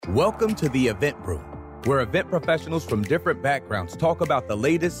Welcome to the Event Brew, where event professionals from different backgrounds talk about the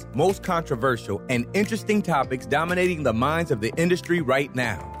latest, most controversial, and interesting topics dominating the minds of the industry right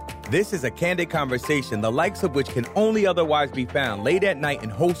now. This is a candid conversation, the likes of which can only otherwise be found late at night in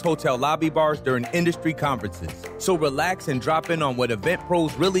host hotel lobby bars during industry conferences. So relax and drop in on what event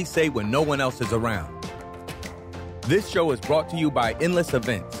pros really say when no one else is around. This show is brought to you by Endless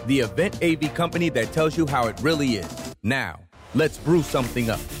Events, the event AV company that tells you how it really is. Now, let's brew something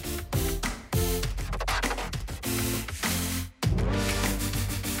up.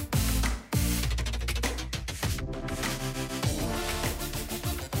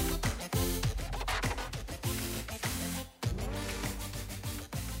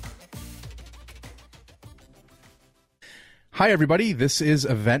 Hi, everybody. This is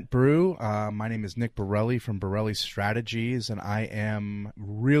Event Brew. My name is Nick Borelli from Borelli Strategies, and I am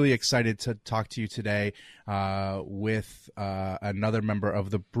really excited to talk to you today with another member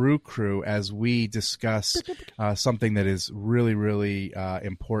of the Brew crew as we discuss something that is really, really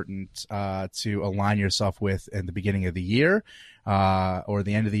important to align yourself with in the beginning of the year or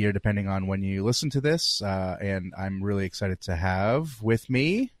the end of the year, depending on when you listen to this. And I'm really excited to have with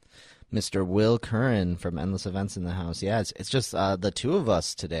me Mr. Will Curran from Endless Events in the house. Yeah, it's just the two of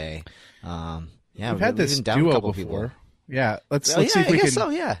us today. Yeah, we've had this duo before. People. Yeah, let's see if we can. So,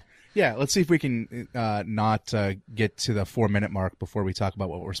 yeah, let's see if we can not get to the 4-minute mark before we talk about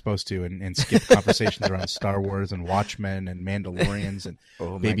what we're supposed to, and skip conversations around Star Wars and Watchmen and Mandalorians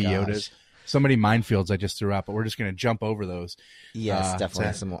and Baby Yodas. So many minefields I just threw out, but we're just going to jump over those. Yes,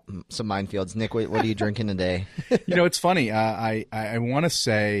 definitely some minefields. Nick, what are you drinking today? You know, it's funny. I want to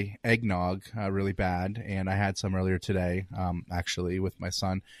say eggnog really bad, and I had some earlier today, actually, with my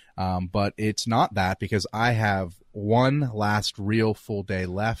son. But it's not that because I have one last real full day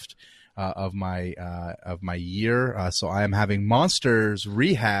left of my year. So I am having Monsters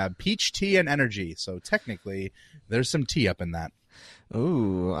Rehab Peach Tea and Energy. So technically, there's some tea up in that.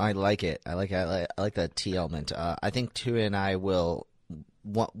 Ooh, I like it. I like that tea element. I think Tui and I will.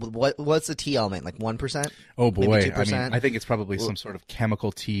 What's the tea element? Like 1%? Oh boy, I mean, I think it's probably some sort of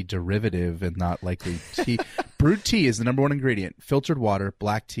chemical tea derivative, and not likely tea. Brewed tea is the number one ingredient. Filtered water,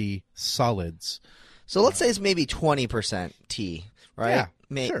 black tea, solids. So let's say it's maybe 20% tea, right? Yeah.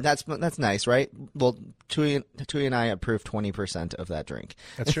 Sure. That's nice, right? Well, Tui and I approve 20% of that drink.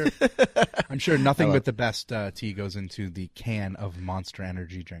 That's true. I'm sure nothing but the best tea goes into the can of Monster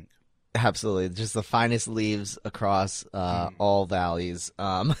Energy drink. Absolutely, just the finest leaves across all valleys.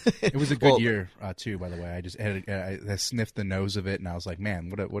 It was a good year too, by the way. I just I sniffed the nose of it, and I was like,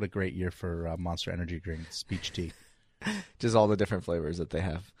 man, what a great year for Monster Energy drinks, peach tea. Just all the different flavors that they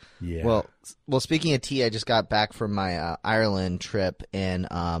have. Yeah. Well. Speaking of tea, I just got back from my Ireland trip, and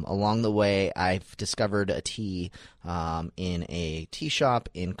along the way, I've discovered a tea in a tea shop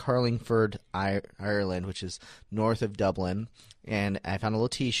in Carlingford, Ireland, which is north of Dublin. And I found a little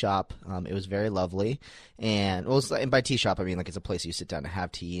tea shop. It was very lovely, and by tea shop I mean like it's a place you sit down to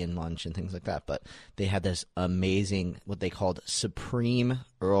have tea and lunch and things like that. But they had this amazing what they called Supreme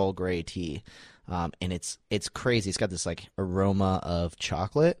Earl Grey tea. And it's crazy. It's got this like aroma of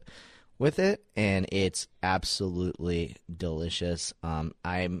chocolate with it, and it's absolutely delicious.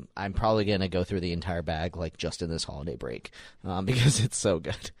 I'm probably gonna go through the entire bag like just in this holiday break because it's so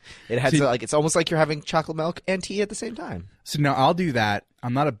good. It has it's almost like you're having chocolate milk and tea at the same time. So now I'll do that.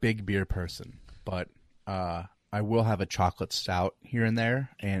 I'm not a big beer person, but I will have a chocolate stout here and there,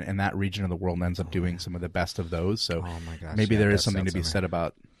 and that region of the world ends up doing some of the best of those. So my gosh, maybe there is something to be said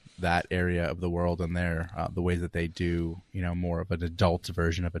about that area of the world and the ways that they do, you know, more of an adult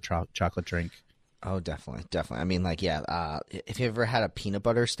version of a chocolate drink. Oh, definitely. I mean, like, yeah. If you ever had a peanut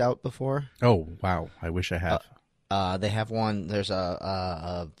butter stout before? Oh, wow. I wish I have. They have one. There's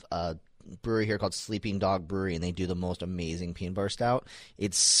a brewery here called Sleeping Dog Brewery, and they do the most amazing peanut butter stout.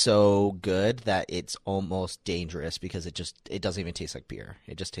 It's so good that it's almost dangerous because it doesn't even taste like beer.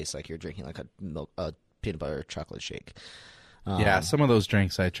 It just tastes like you're drinking like a peanut butter chocolate shake. Yeah, some of those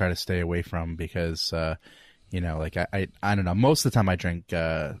drinks I try to stay away from because, you know, like I don't know. Most of the time I drink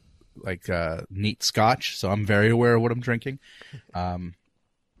neat scotch, so I'm very aware of what I'm drinking.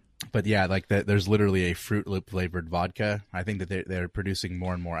 But yeah, like there's literally a Fruit Loop flavored vodka. I think that they're producing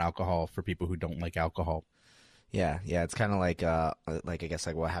more and more alcohol for people who don't like alcohol. Yeah, it's kind of like I guess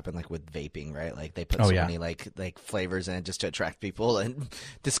like what happened like with vaping, right? Like they put many like flavors in it just to attract people and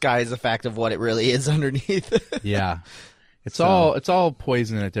disguise the fact of what it really is underneath. It's all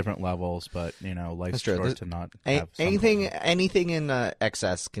poison at different levels, but life's short to not have anything in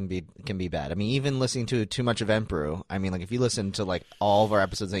excess can be bad. I mean, even listening to too much Event Brew. I mean, like if you listen to like all of our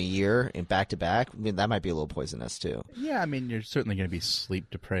episodes in a year in back to back, I mean, that might be a little poisonous too. Yeah, I mean, you're certainly going to be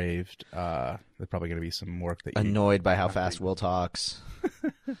sleep depraved. There's probably going to be some work that annoyed by how fast Will talks.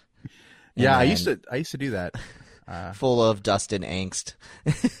 Yeah, I used to do that. Full of dust and angst.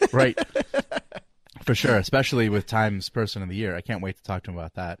 Right. For sure, especially with Time's Person of the Year. I can't wait to talk to him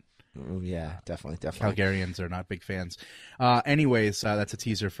about that. Yeah, definitely. Calgarians are not big fans. Anyways, that's a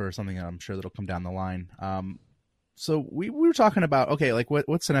teaser for something that I'm sure that'll come down the line. So we were talking about, okay, like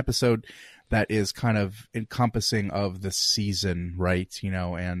what's an episode that is kind of encompassing of the season, right?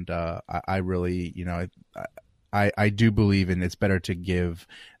 And I really, I do believe in it's better to give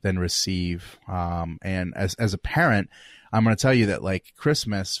than receive. And as a parent, I'm going to tell you that like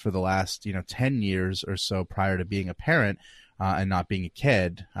Christmas for the last, 10 years or so prior to being a parent and not being a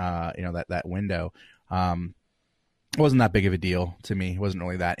kid, that window, wasn't that big of a deal to me. I wasn't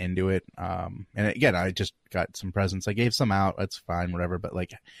really that into it. And again, I just got some presents. I gave some out. That's fine, whatever. But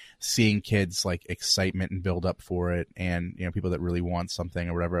like seeing kids like excitement and build up for it and, people that really want something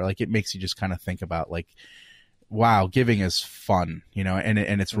or whatever, like it makes you just kind of think about like, wow, giving is fun, and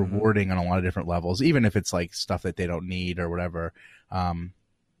it's rewarding on a lot of different levels, even if it's like stuff that they don't need or whatever.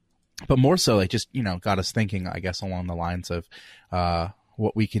 But more so, like just, got us thinking, I guess, along the lines of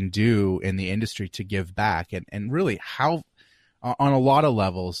what we can do in the industry to give back and really how, on a lot of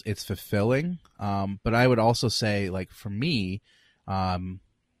levels, it's fulfilling. But I would also say, like, for me,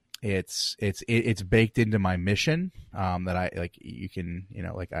 it's baked into my mission that I like. You can,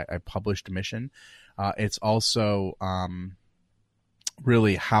 I published a mission. It's also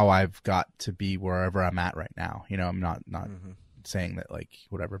really how I've got to be wherever I'm at right now. I'm not saying that like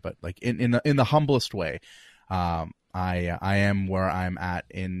whatever, but like in the humblest way, I am where I'm at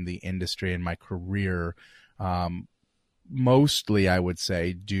in the industry in my career. Mostly, I would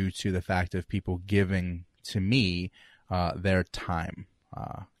say, due to the fact of people giving to me their time,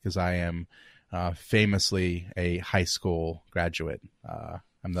 because I am famously a high school graduate.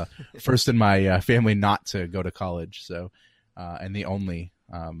 I'm the first in my family not to go to college, so and the only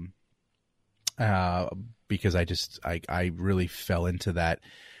because I really fell into that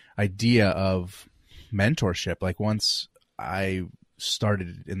idea of mentorship. Like once I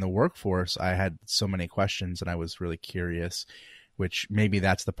started in the workforce, I had so many questions and I was really curious, which maybe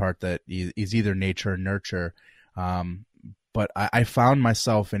that's the part that is either nature or nurture. But I found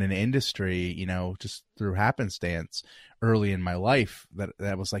myself in an industry, just through happenstance early in my life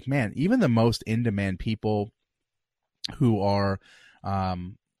that was like, man, even the most in-demand people who are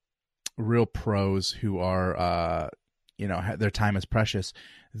real pros, who are, their time is precious,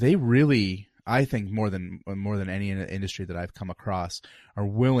 they really, I think more than any in the industry that I've come across, are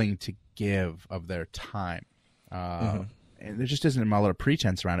willing to give of their time. And there just isn't a lot of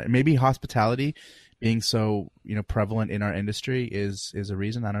pretense around it. And maybe hospitality being so, prevalent in our industry is a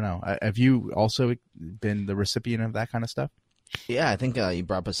reason. I don't know. Have you also been the recipient of that kind of stuff? Yeah, I think you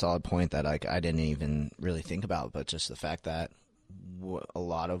brought up a solid point that I didn't even really think about, but just the fact that a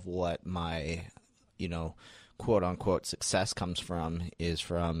lot of what my, quote unquote success comes from is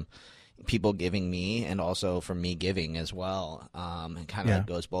from people giving me and also from me giving as well. And kind of like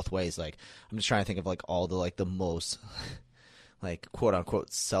goes both ways. Like I'm just trying to think of like all the most like quote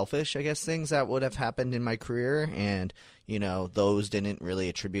unquote selfish, I guess, things that would have happened in my career. And, those didn't really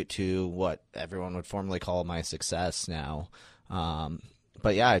attribute to what everyone would formally call my success now.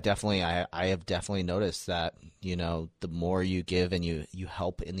 But yeah, I have definitely noticed that, the more you give and you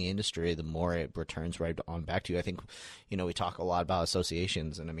help in the industry, the more it returns right on back to you. I think, we talk a lot about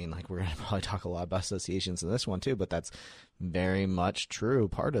associations, and I mean, like, we're going to probably talk a lot about associations in this one too, but that's very much true,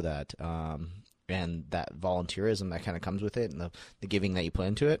 part of that. And that volunteerism that kind of comes with it, and the giving that you put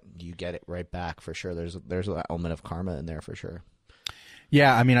into it, you get it right back for sure. There's an element of karma in there for sure.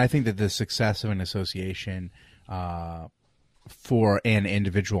 Yeah, I mean, I think that the success of an association for an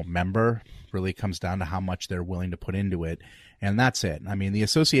individual member really comes down to how much they're willing to put into it, and that's it. I mean, the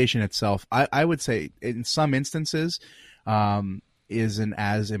association itself, I would say, in some instances, isn't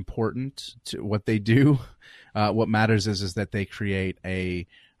as important to what they do. What matters is that they create a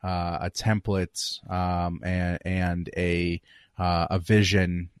template and a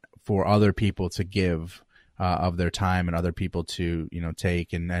vision for other people to give of their time and other people to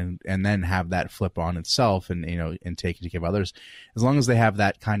take and then have that flip on itself and and take to give others. As long as they have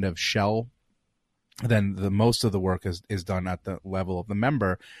that kind of shell, then the most of the work is done at the level of the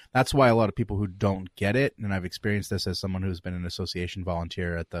member. That's why a lot of people who don't get it, and I've experienced this as someone who's been an association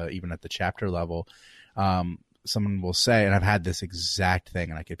volunteer even at the chapter level, someone will say, and I've had this exact thing,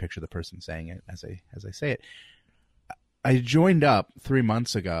 and I can picture the person saying it as I say it. I joined up 3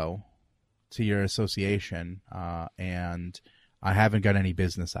 months ago to your association, and I haven't got any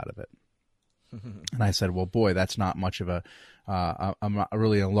business out of it. And I said, well, boy, that's not much of a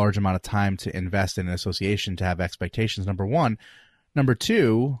really a large amount of time to invest in an association to have expectations, number one. Number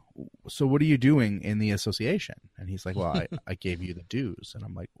two, so what are you doing in the association? And he's like, well, I gave you the dues. And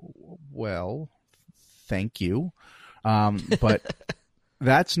I'm like, well, thank you. But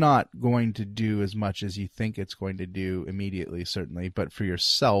that's not going to do as much as you think it's going to do immediately, certainly. But for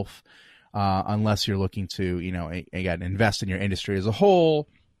yourself, unless you're looking to, again, invest in your industry as a whole,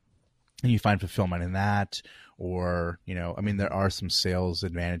 and you find fulfillment in that, or, there are some sales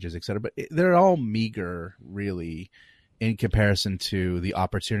advantages, et cetera, but they're all meager, really, in comparison to the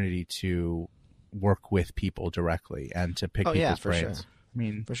opportunity to work with people directly and to pick people's brains.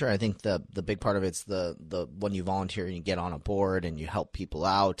 Sure. For sure. I think the big part of it's the when you volunteer and you get on a board and you help people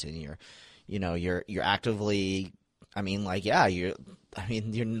out and you're actively, you're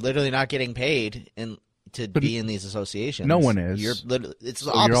literally not getting paid to be in these associations. No one is. It's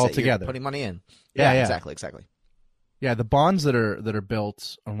the opposite. You're all together. You're putting money in. Yeah. Exactly. Yeah, the bonds that are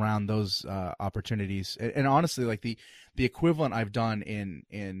built around those opportunities, and honestly, like the equivalent I've done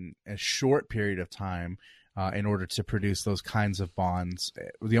in a short period of time in order to produce those kinds of bonds.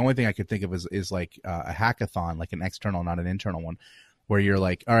 The only thing I could think of is like a hackathon, like an external, not an internal one, where you're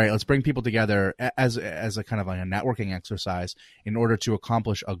like, all right, let's bring people together as a kind of like a networking exercise in order to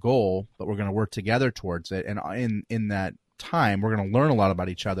accomplish a goal, but we're going to work together towards it. And in that time, we're going to learn a lot about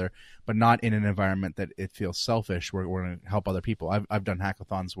each other, but not in an environment that it feels selfish. We're going to help other people. I've done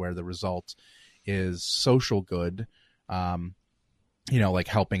hackathons where the result is social good, like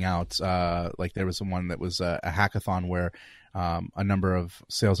helping out. Like there was one that was a hackathon where a number of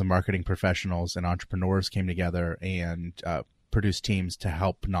sales and marketing professionals and entrepreneurs came together and produce teams to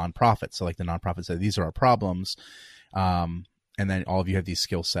help nonprofits. So like the nonprofit said, these are our problems. And then all of you have these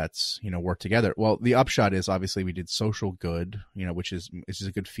skill sets, work together. Well, the upshot is obviously we did social good, which is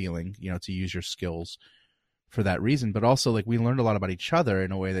a good feeling, to use your skills for that reason. But also like we learned a lot about each other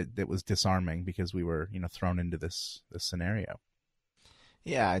in a way that was disarming because we were, thrown into this scenario.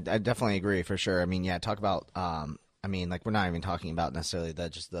 Yeah, I definitely agree for sure. Talk about, we're not even talking about necessarily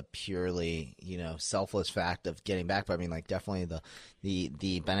just the purely, selfless fact of getting back, but definitely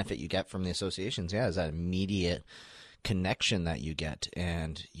the benefit you get from the associations, is that immediate connection that you get.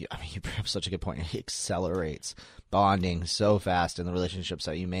 And you bring up such a good point. It accelerates bonding so fast in the relationships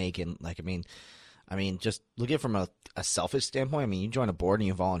that you make. And just look at it from a selfish standpoint. You join a board and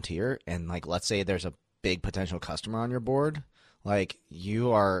you volunteer, and let's say there's a big potential customer on your board.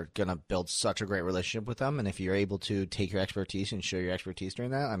 You are going to build such a great relationship with them. And if you're able to take your expertise and show your expertise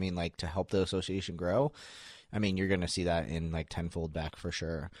during that, to help the association grow, you're going to see that in tenfold back for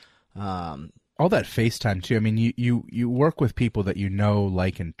sure. All that FaceTime too. You work with people that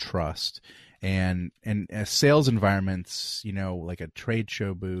like and trust, and sales environments, like a trade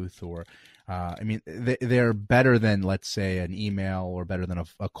show booth or, they're better than, let's say, an email or better than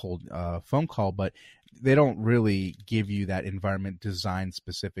a cold phone call, but they don't really give you that environment designed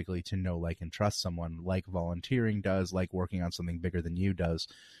specifically to know, like, and trust someone, like volunteering does, like working on something bigger than you does.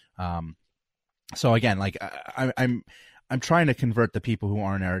 So again, I'm trying to convert the people who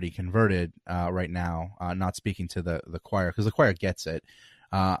aren't already converted right now, not speaking to the choir, because the choir gets it.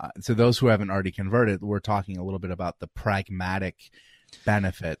 To those who haven't already converted, we're talking a little bit about the pragmatic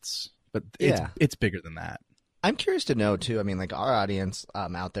benefits, but it's bigger than that. I'm curious to know too. Our audience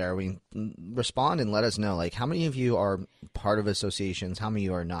out there, respond and let us know. How many of you are part of associations? How many of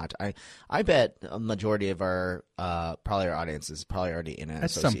you are not? I bet a majority of our probably our audience is probably already in an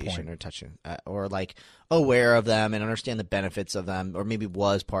association or touching or aware of them and understand the benefits of them, or maybe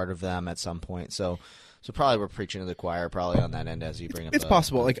was part of them at some point. So probably we're preaching to the choir probably on that end as you bring up. It's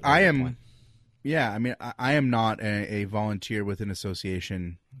possible. I am. Point. Yeah, I am not a volunteer with an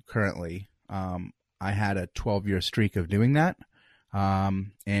association currently. I had a 12-year streak of doing that.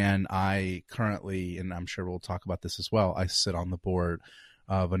 And I currently, and I'm sure we'll talk about this as well, I sit on the board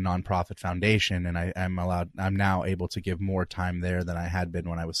of a nonprofit foundation, and I'm now able to give more time there than I had been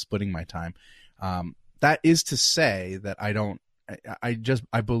when I was splitting my time. That is to say that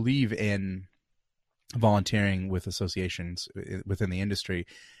I believe in volunteering with associations within the industry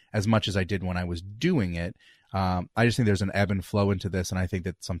as much as I did when I was doing it. I just think there's an ebb and flow into this, and I think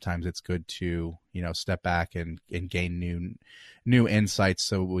that sometimes it's good to step back and gain new insights.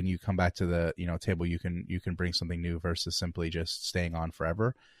 So when you come back to the table, you can bring something new versus simply just staying on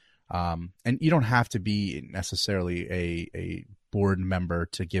forever. And you don't have to be necessarily a board member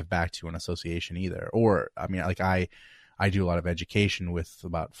to give back to an association either. Or, I mean, like I do a lot of education with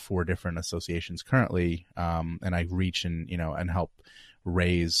about 4 different associations currently, and I reach and, and help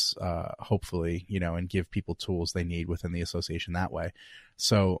raise, hopefully, and give people tools they need within the association that way.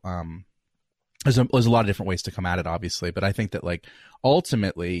 So, there's a lot of different ways to come at it, obviously, but I think that, like,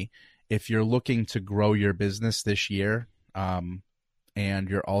 ultimately, if you're looking to grow your business this year, and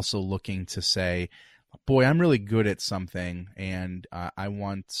you're also looking to say, boy, I'm really good at something, and I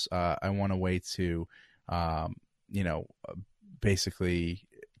want a way to, basically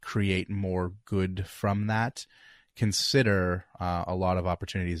create more good from that, consider a lot of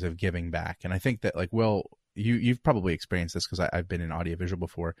opportunities of giving back. And I think that, like, Will, you've probably experienced this because I've been in audiovisual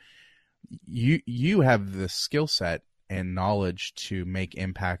before. You have the skill set and knowledge to make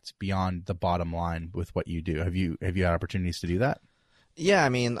impact beyond the bottom line with what you do. Have you had opportunities to do that? Yeah, I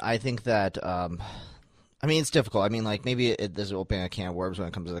mean, I think that it's difficult. I mean, like, maybe this is opening a can of worms when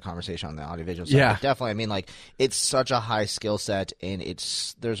it comes to the conversation on the audiovisual side. Yeah. But definitely, I mean, like, it's such a high skill set, and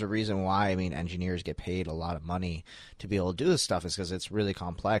there's a reason why, I mean, engineers get paid a lot of money to be able to do this stuff, is because it's really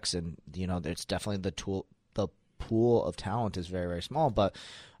complex, and, there's definitely the pool of talent is very, very small. But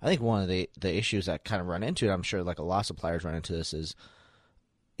I think one of the issues that kind of run into it, I'm sure, like, a lot of suppliers run into this, is,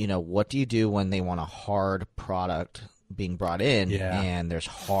 what do you do when they want a hard product being brought in, and there's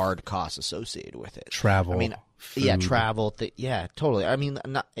hard costs associated with it? Travel. I mean, food. Yeah, travel. Yeah, totally. I mean,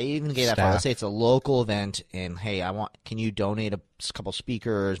 I even get that far. Let's say it's a local event, and hey, can you donate a couple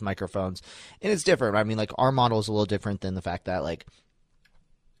speakers, microphones? And it's different. I mean, like, our model is a little different than the fact that, like,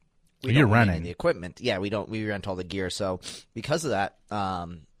 you're renting the equipment. Yeah, we rent all the gear. So because of that,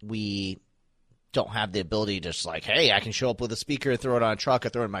 we don't have the ability to just, like, hey, I can show up with a speaker, throw it on a truck, or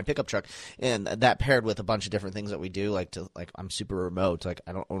throw it in my pickup truck. And that paired with a bunch of different things that we do, like, I'm super remote. Like,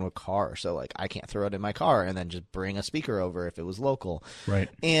 I don't own a car, so, like, I can't throw it in my car and then just bring a speaker over if it was local. Right.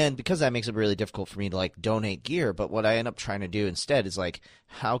 And because that makes it really difficult for me to, like, donate gear. But what I end up trying to do instead is, like,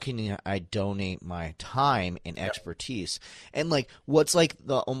 how can I donate my time and expertise? And, like, what's, like,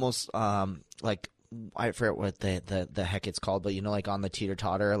 the almost like, I forget what the heck it's called, but, like, on the teeter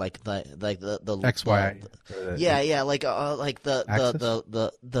totter, like the XY. Like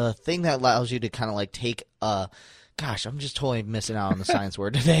the thing that allows you to kind of, like, take gosh, I'm just totally missing out on the science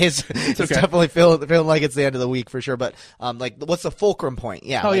word today. It's okay. Definitely feeling like it's the end of the week for sure. But like, what's the fulcrum point?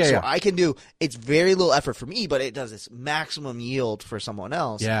 Yeah. So I can do. It's very little effort for me, but it does its maximum yield for someone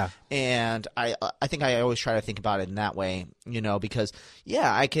else. Yeah. And I think I always try to think about it in that way, because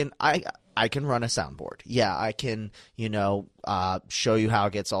I can run a soundboard. Yeah, I can, show you how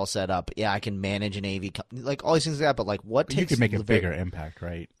it gets all set up. Yeah, I can manage an AV, like, all these things like that. But, like, what takes... You could make a bigger impact,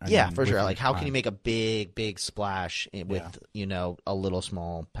 right? I mean, for sure. Like, how can you make a big splash with, a little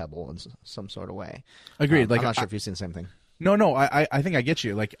small pebble in some sort of way? Agreed. Like, I'm not sure if you've seen the same thing. No, I think I get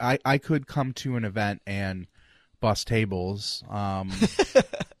you. Like, I could come to an event and bust tables.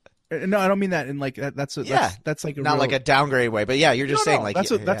 No, I don't mean that in, like, that's like a not like a downgrade way, but yeah, you're just saying, like,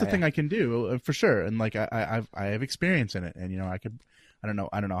 that's a thing I can do for sure, and, like, I have experience in it, and I don't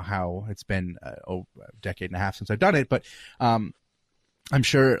know how it's been a decade and a half since I've done it, but I'm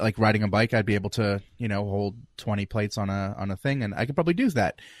sure, like, riding a bike, I'd be able to hold 20 plates on a thing, and I could probably do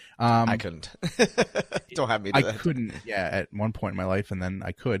that. I couldn't. Don't have me do that. I couldn't, at one point in my life, and then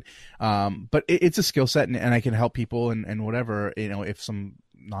I could. But it's a skill set, and I can help people and whatever, if some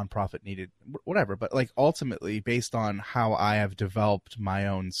nonprofit needed whatever. But, like, ultimately, based on how I have developed my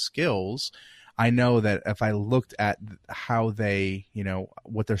own skills, I know that if I looked at how they,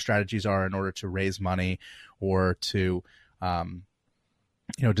 what their strategies are in order to raise money or to,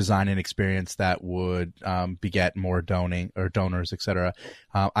 design an experience that would beget more donors, etc.,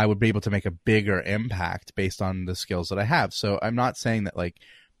 I would be able to make a bigger impact based on the skills that I have. So I'm not saying that, like,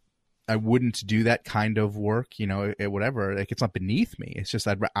 I wouldn't do that kind of work, whatever. Like, it's not beneath me. It's just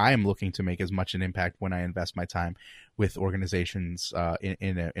that I am looking to make as much an impact when I invest my time with organizations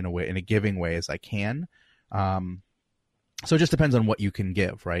in a giving way as I can. So it just depends on what you can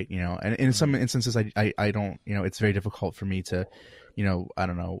give, right? And in some instances, I don't. It's very difficult for me to, I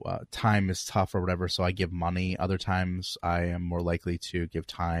don't know. Time is tough or whatever, so I give money. Other times, I am more likely to give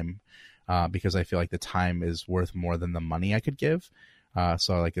time because I feel like the time is worth more than the money I could give.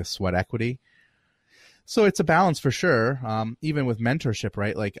 So I like a sweat equity. So it's a balance for sure. Even with mentorship,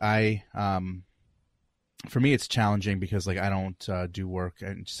 right? Like, for me, it's challenging because, like, I don't do work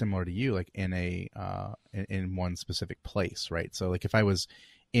similar to you, like, in one specific place, right? So, like, if I was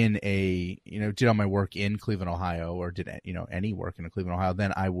did all my work in Cleveland, Ohio, or did, any work in Cleveland, Ohio,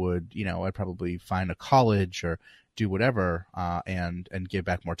 then I would, I'd probably find a college or do whatever, and give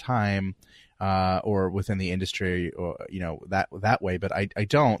back more time, or within the industry, or, that way. But I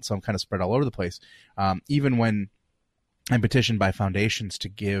don't, so I'm kind of spread all over the place. Even when I'm petitioned by foundations to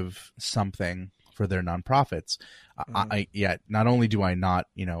give something for their nonprofits, not only do I not,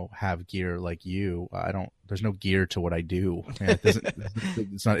 have gear like you, there's no gear to what I do.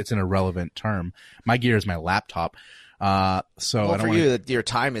 It's an irrelevant term. My gear is my laptop. So for you, your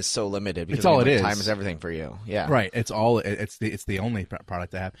time is so limited because it's all it is. Time is everything for you. Yeah. Right. It's the only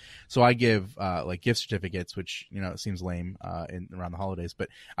product I have. So I give, like gift certificates, which, it seems lame, around the holidays, but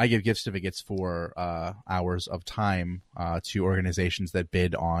I give gift certificates for, hours of time, to organizations that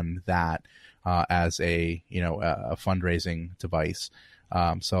bid on that, as a fundraising device.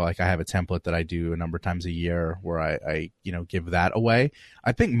 So like I have a template that I do a number of times a year where I give that away.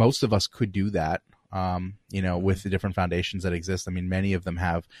 I think most of us could do that, with the different foundations that exist. I mean, many of them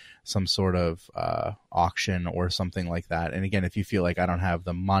have some sort of, auction or something like that. And again, if you feel like I don't have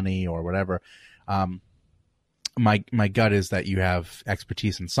the money or whatever, my gut is that you have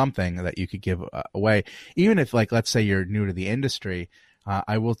expertise in something that you could give away. Even if, like, let's say you're new to the industry,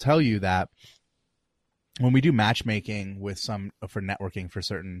 I will tell you that when we do matchmaking for networking for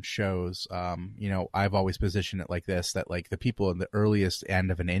certain shows, I've always positioned it like this, that like the people in the earliest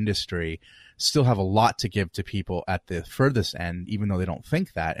end of an industry still have a lot to give to people at the furthest end, even though they don't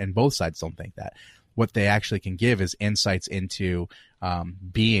think that, and both sides don't think that. What they actually can give is insights into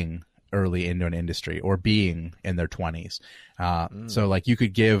being early into an industry or being in their 20s. So like you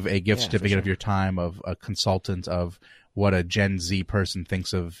could give a gift certificate of your time of a consultant of what a Gen Z person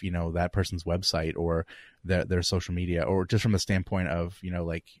thinks of, that person's website or their social media, or just from the standpoint of,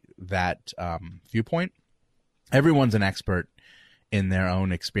 like that viewpoint. Everyone's an expert in their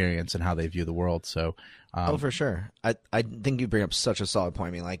own experience and how they view the world. So, for sure. I think you bring up such a solid point.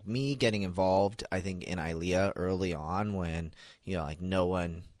 I mean, like me getting involved, I think in ILEA early on when, like no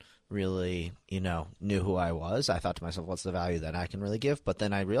one really, knew who I was. I thought to myself, what's the value that I can really give? But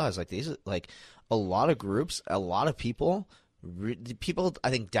then I realized like these, like a lot of groups, a lot of people I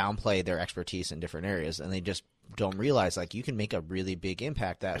think downplay their expertise in different areas, and they just don't realize like you can make a really big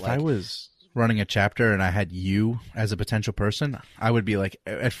impact. That if like I was running a chapter and I had you as a potential person, I would be like,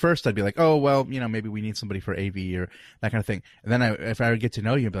 at first I'd be like, oh, well, maybe we need somebody for AV or that kind of thing. And then if I would get to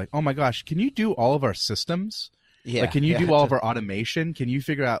know you, I'd be like, oh my gosh, can you do all of our systems? Yeah. Like, can you do all of our automation? Can you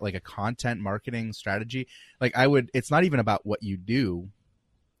figure out like a content marketing strategy? Like it's not even about what you do.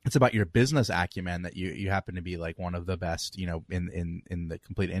 It's about your business acumen, that you happen to be like one of the best, in the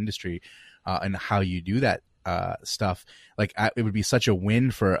complete industry, and how you do that stuff. Like it would be such a win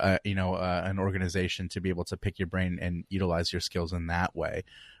for an organization to be able to pick your brain and utilize your skills in that way,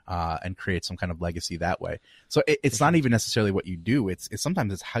 and create some kind of legacy that way. So it's not even necessarily what you do. It's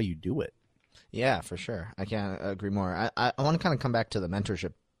sometimes it's how you do it. Yeah, for sure. I can't agree more. I want to kind of come back to the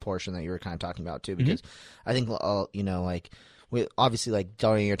mentorship portion that you were kind of talking about too, because I think like obviously like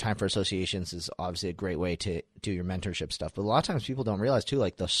donating your time for associations is obviously a great way to do your mentorship stuff. But a lot of times people don't realize too,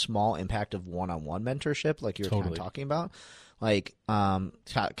 like the small impact of one-on-one mentorship, like you were kind of talking about. Like, kind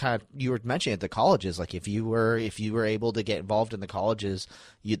of, you were mentioning at the colleges, like if you were able to get involved in the colleges,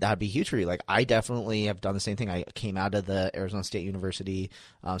 that'd be huge for you. Like I definitely have done the same thing. I came out of the Arizona State University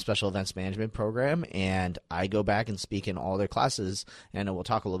Special Events Management program, and I go back and speak in all their classes. And we'll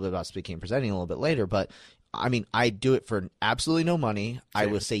talk a little bit about speaking and presenting a little bit later, but I mean, I do it for absolutely no money. Same. I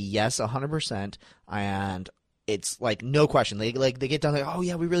would say yes 100%, and it's like no question. They get done like, oh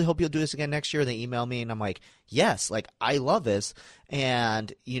yeah, we really hope you'll do this again next year. They email me and I'm like, yes, like I love this.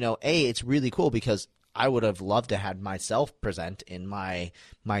 And it's really cool because I would have loved to have myself present in my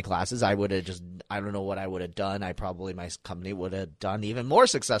classes. I would have I don't know what I would have done. My company would have done even more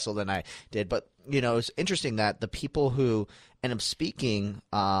successful than I did. But it's interesting that the people who end up speaking,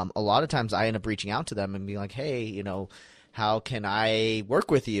 a lot of times I end up reaching out to them and being like, hey, how can I work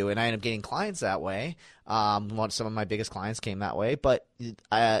with you? And I end up getting clients that way. Some of my biggest clients came that way. But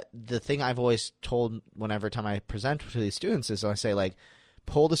the thing I've always told whenever time I present to these students is I say, like,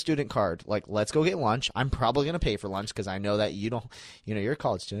 pull the student card. Like, let's go get lunch. I'm probably going to pay for lunch because I know that you don't, you're a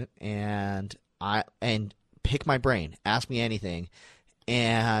college student. And pick my brain. Ask me anything.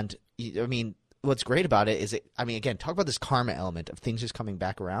 And, I mean, what's great about it is, again, talk about this karma element of things just coming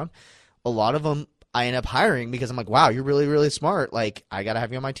back around. A lot of them I end up hiring because I'm like, wow, you're really, really smart. Like, I got to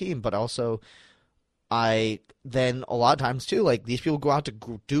have you on my team. But also, then a lot of times too, like these people go out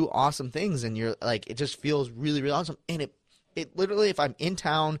to do awesome things and you're like, it just feels really, really awesome. And it literally, if I'm in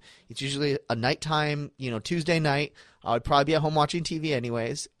town, it's usually a nighttime, Tuesday night. I would probably be at home watching TV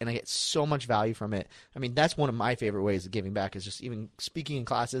anyways, and I get so much value from it. I mean, that's one of my favorite ways of giving back is just even speaking in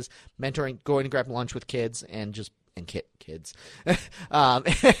classes, mentoring, going to grab lunch with kids, and just kids, and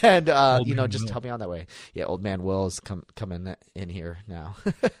just helping out that way. Yeah, old man Will's coming in here now.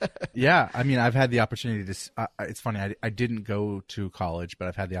 Yeah, I mean, I've had the opportunity to. It's funny, I didn't go to college, but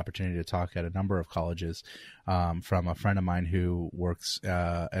I've had the opportunity to talk at a number of colleges from a friend of mine who works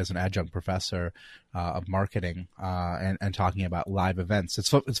as an adjunct professor of marketing and talking about live events.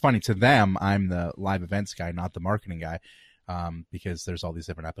 It's funny to them. I'm the live events guy, not the marketing guy. Because there's all these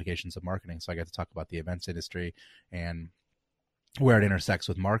different applications of marketing. So I get to talk about the events industry and where it intersects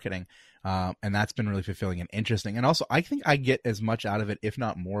with marketing. And that's been really fulfilling and interesting. And also, I think I get as much out of it, if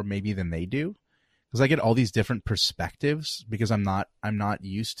not more, maybe than they do, because I get all these different perspectives because I'm not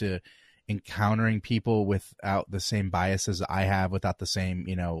used to encountering people without the same biases I have, without the same,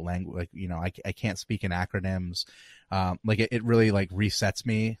 language. Like, I can't speak in acronyms. It really like resets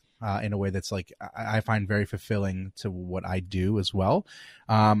me. In a way that's like I find very fulfilling to what I do as well.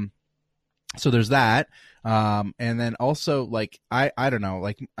 So there's that. And then also like I don't know,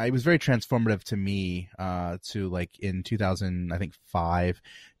 like it was very transformative to me to like in 2005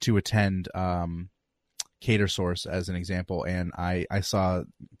 to attend Cater Source as an example, and I saw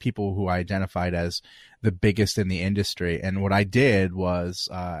people who I identified as the biggest in the industry, and what I did was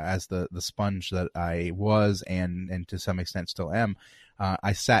as the sponge that I was and to some extent still am,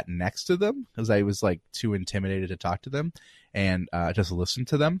 I sat next to them because I was like too intimidated to talk to them and just listen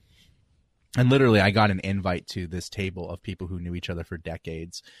to them. And literally I got an invite to this table of people who knew each other for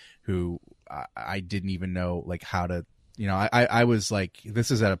decades, who I didn't even know like how to, I was like, this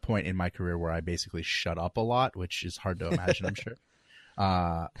is at a point in my career where I basically shut up a lot, which is hard to imagine, I'm sure.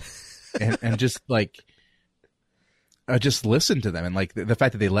 And just like, I just listened to them, and like the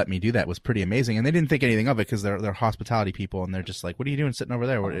fact that they let me do that was pretty amazing. And they didn't think anything of it because they're hospitality people, and they're just like, "What are you doing sitting over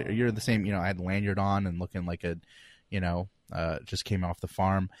there? You're the same." I had lanyard on and looking like a, just came off the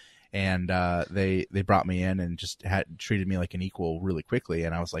farm, and they brought me in and just treated me like an equal really quickly.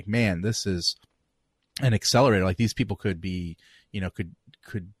 And I was like, man, this is an accelerator. Like these people could be,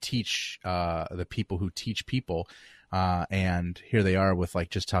 could teach the people who teach people. And here they are with like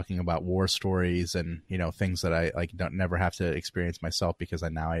just talking about war stories and, things that I like never have to experience myself because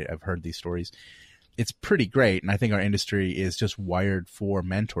I've heard these stories. It's pretty great. And I think our industry is just wired for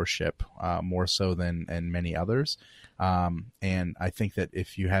mentorship, more so than many others. And I think that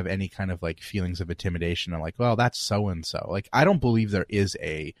if you have any kind of like feelings of intimidation and like, well, that's so-and-so, like, I don't believe there is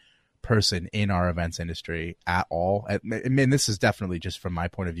a person in our events industry at all. I mean, this is definitely just from my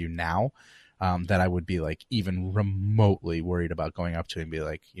point of view now. That I would be like even remotely worried about going up to and be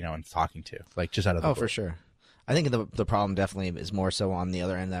like, and talking to, like just out of the for sure. I think the problem definitely is more so on the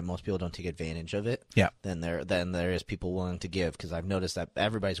other end that most people don't take advantage of it. Yeah. Than there is people willing to give, because I've noticed that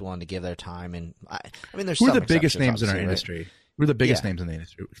everybody's willing to give their time, and I mean there's who some are the biggest names in our right? industry? Who are the biggest names in the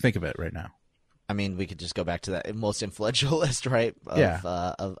industry? Think of it right now. I mean, we could just go back to that most influential list, right?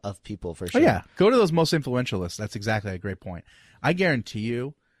 Of people for sure. Oh yeah, go to those most influential lists. That's exactly a great point. I guarantee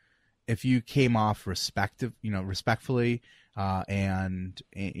you, if you came off respectfully, and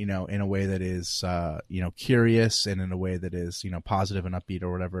in a way that is curious and in a way that is positive and upbeat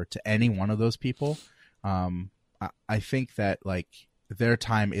or whatever to any one of those people, I think that like their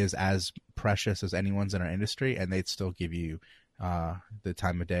time is as precious as anyone's in our industry, and they'd still give you the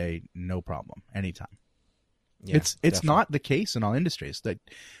time of day, no problem, anytime. Yeah, it's not the case in all industries. That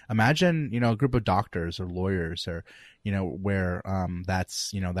imagine a group of doctors or lawyers or where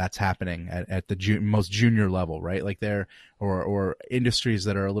that's happening at the most junior level, right? Like or industries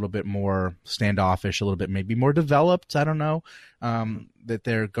that are a little bit more standoffish, a little bit maybe more developed. I don't know, that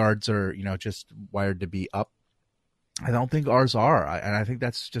their guards are just wired to be up. I don't think ours are, and I think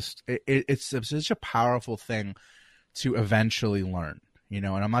that's just it's such a powerful thing to eventually learn. And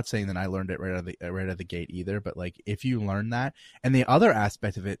I'm not saying that I learned it right out of the gate either, but like if you learn that, and the other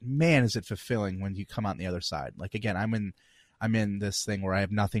aspect of it, man, is it fulfilling when you come out on the other side. Like again, I'm in this thing where I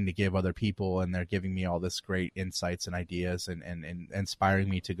have nothing to give other people, and they're giving me all this great insights and ideas and inspiring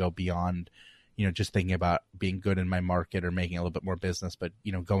me to go beyond, just thinking about being good in my market or making a little bit more business, but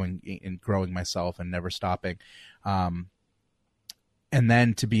going and growing myself and never stopping. And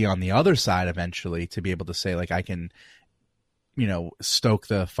then to be on the other side eventually, to be able to say like I can stoke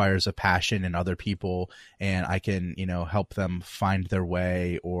the fires of passion in other people, and I can, help them find their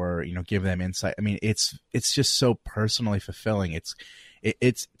way, or, give them insight. I mean, it's just so personally fulfilling. It's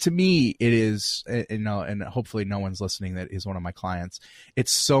to me, it is, and hopefully no one's listening that is one of my clients.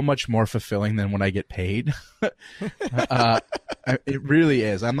 It's so much more fulfilling than when I get paid. It really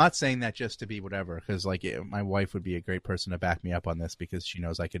is. I'm not saying that just to be whatever, because my wife would be a great person to back me up on this, because she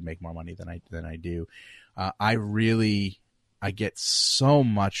knows I could make more money than I do. I get so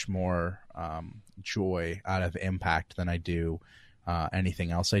much more joy out of impact than I do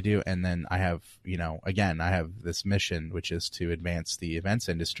anything else I do. And then I have, again, I have this mission, which is to advance the events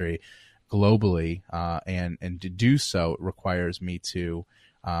industry globally. And to do so, it requires me to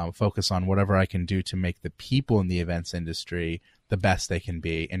focus on whatever I can do to make the people in the events industry the best they can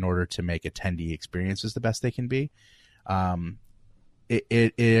be, in order to make attendee experiences the best they can be.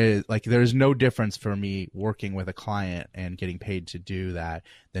 It is like, there's no difference for me working with a client and getting paid to do that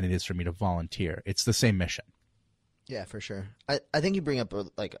than it is for me to volunteer. It's the same mission. Yeah, for sure. I think you bring up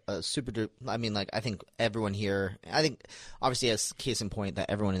a super. I mean, I think everyone here. I think obviously, as case in point, that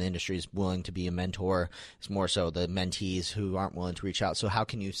everyone in the industry is willing to be a mentor. It's more so the mentees who aren't willing to reach out. So how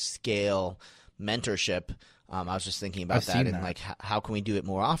can you scale mentorship? I was just thinking about that, and how can we do it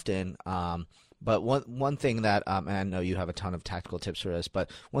more often? But one thing that, and I know you have a ton of tactical tips for this,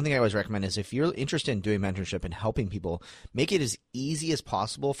 but one thing I always recommend is, if you're interested in doing mentorship and helping people, make it as easy as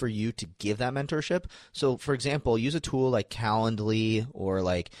possible for you to give that mentorship. So, for example, use a tool like Calendly, or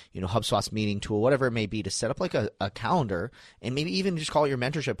HubSpot's meeting tool, whatever it may be, to set up a calendar, and maybe even just call it your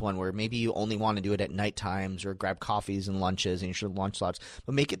mentorship one, where maybe you only want to do it at night times, or grab coffees and lunches and you should lunch slots,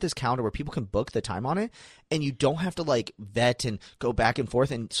 but make it this calendar where people can book the time on it, and you don't have to vet and go back and forth.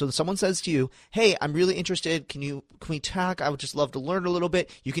 And so someone says to you, hey, I'm really interested. Can we talk? I would just love to learn a little bit.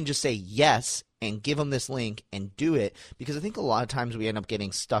 You can just say yes and give them this link and do it. Because I think a lot of times we end up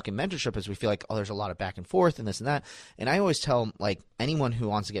getting stuck in mentorship, as we feel like, oh, there's a lot of back and forth and this and that. And I always tell anyone who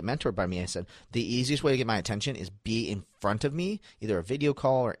wants to get mentored by me, I said, the easiest way to get my attention is be in front of me, either a video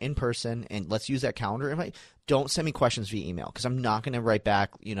call or in person, and let's use that calendar invite. Don't send me questions via email, because I'm not going to write back,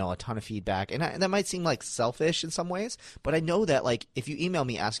 a ton of feedback. And that might seem selfish in some ways, but I know that if you email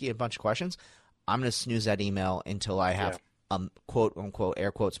me asking a bunch of questions, I'm going to snooze that email until I have quote unquote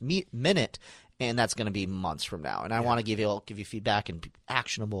air quotes minute, and that's going to be months from now. And I want to give you feedback and be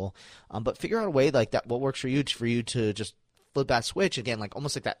actionable, but figure out a way that what works for you to just flip that switch again,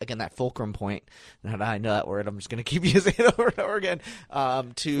 almost like that again, that fulcrum point. And I know that word. I'm just going to keep using it over and over again.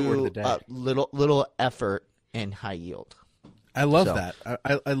 To little effort and high yield. I love that.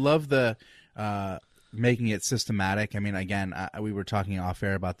 I love the making it systematic. I mean, again, we were talking off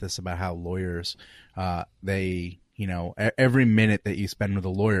air about this, about how lawyers, they, every minute that you spend with a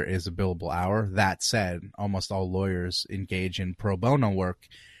lawyer is a billable hour. That said, almost all lawyers engage in pro bono work,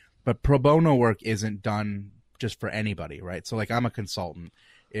 but pro bono work isn't done just for anybody, right? So I'm a consultant.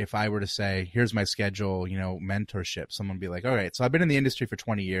 If I were to say, here's my schedule, mentorship, someone would be like, all right, so I've been in the industry for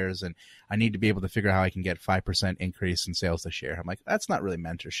 20 years and I need to be able to figure out how I can get 5% increase in sales this year. I'm like, that's not really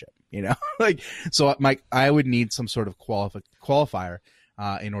mentorship, so I would need some sort of qualifier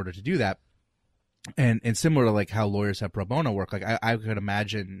in order to do that. And similar to how lawyers have pro bono work, I could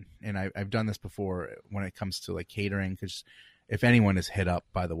imagine, and I've done this before when it comes to catering, because if anyone is hit up,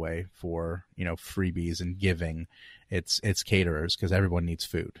 by the way, for freebies and giving, it's caterers, because everyone needs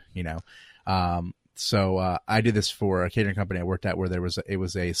food. So I did this for a catering company I worked at, where it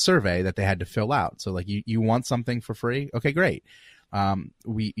was a survey that they had to fill out. So you want something for free? Okay, great.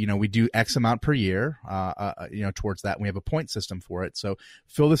 We do X amount per year, towards that. And we have a point system for it. So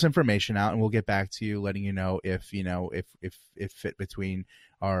fill this information out, and we'll get back to you, letting you know if fit between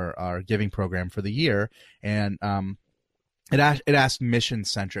our giving program for the year. And it asked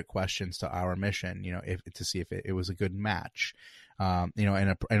mission-centric questions to our mission, to see if it was a good match,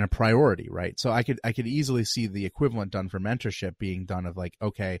 and a priority, right? So I could easily see the equivalent done for mentorship being done of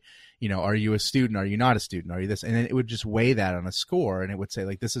okay, are you a student? Are you not a student? Are you this? And then it would just weigh that on a score, and it would say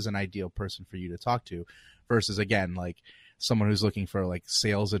this is an ideal person for you to talk to, versus again someone who's looking for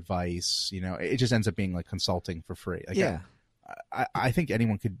sales advice. It just ends up being consulting for free. I think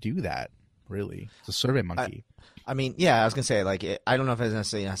anyone could do that. Really, it's a survey monkey. I mean, yeah, I was gonna say I don't know if it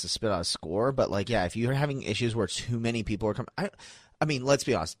necessarily has to spit out a score, but if you're having issues where too many people are coming, I mean, let's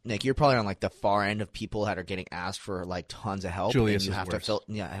be honest, Nick, you're probably on the far end of people that are getting asked for tons of help. Julius, and you is have worse. to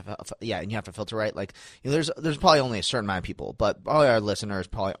and you have to filter right. There's probably only a certain amount of people, but probably our listeners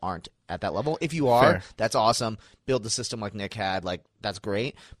probably aren't at that level. If you are, Fair. that's awesome. Build the system like Nick had, like that's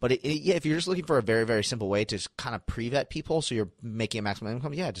great. But yeah, if you're just looking for a very, very simple way to just kind of pre-vet people, so you're making a maximum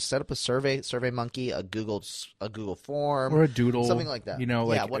income, yeah, just set up a Survey Monkey, a Google form, or a Doodle, something like that.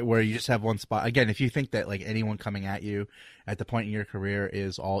 Where you just have one spot. Again, if you think that like anyone coming at you at the point in your career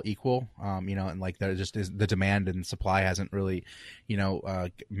is all equal, and like there just is the demand and supply hasn't really,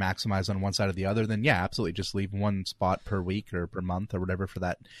 maximized on one side or the other, then yeah, absolutely, just leave one spot per week or per month or whatever for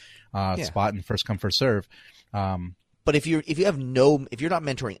that spot, and first come first serve. But if you're not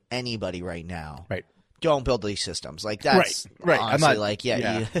mentoring anybody right now, right, don't build these systems. Like that's right. Honestly, I'm not, like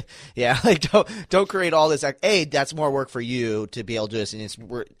like don't create all this. That's more work for you to be able to do this, and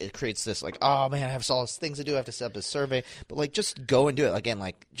it creates this like, oh man, I have all these things to do. I have to set up this survey, but like just go and do it again.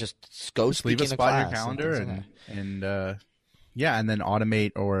 Like just go speak leave a in a spot in class your calendar and and then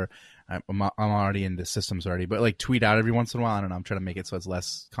automate or. I'm already into systems already, but like tweet out every once in a while. I don't know. I'm trying to make it so it's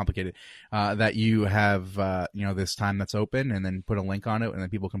less complicated. That you have, this time that's open, and then put a link on it, and then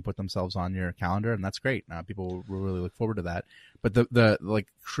people can put themselves on your calendar, and that's great. People will really look forward to that. But the like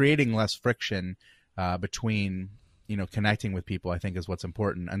creating less friction between connecting with people, I think, is what's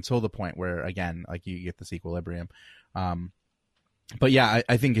important until the point where again, like you get this equilibrium. But yeah,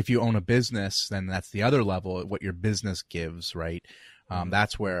 I think if you own a business, then that's the other level. What your business gives, right?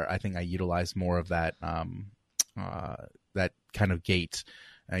 That's where I think I utilize more of that that kind of gate,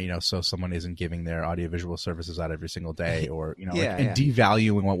 so someone isn't giving their audiovisual services out every single day, or and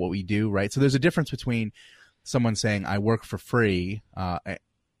devaluing what we do, right? So there's a difference between someone saying I work for free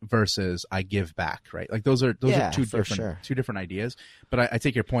versus I give back, right? Like those are two different ideas. But I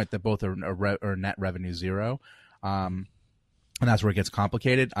take your point that both are net revenue zero, and that's where it gets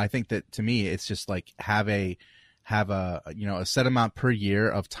complicated. I think that to me, it's just like have a set amount per year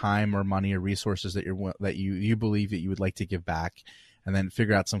of time or money or resources that you believe that you would like to give back, and then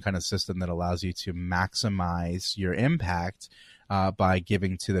figure out some kind of system that allows you to maximize your impact by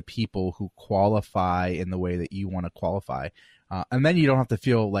giving to the people who qualify in the way that you want to qualify. And then you don't have to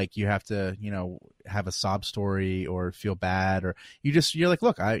feel like you have to, have a sob story or feel bad, or you're like,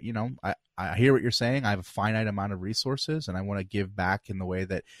 look, I hear what you're saying. I have a finite amount of resources, and I want to give back in the way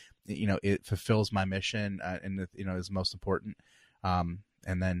that it fulfills my mission and is most important. And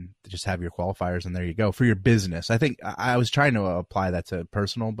then just have your qualifiers, and there you go for your business. I think I was trying to apply that to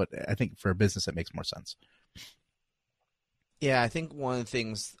personal, but I think for a business it makes more sense. Yeah, I think one of the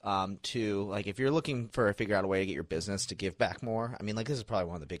things too, like if you're looking for figure out a way to get your business to give back more, I mean, like this is probably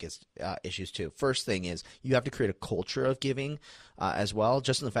one of the biggest issues too. First thing is you have to create a culture of giving as well.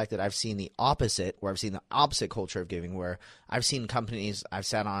 Just in the fact that I've seen the opposite, where I've seen the opposite culture of giving, where I've seen companies, I've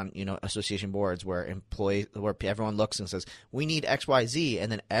sat on association boards where everyone looks and says we need X, Y, Z,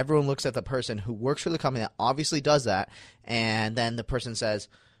 and then everyone looks at the person who works for the company that obviously does that, and then the person says,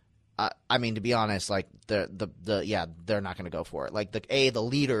 I mean, to be honest, like they're not going to go for it. Like the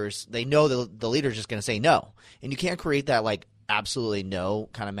leaders, they know the leader's just going to say no, and you can't create that like absolutely no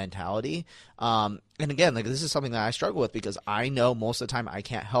kind of mentality. And again, like this is something that I struggle with because I know most of the time I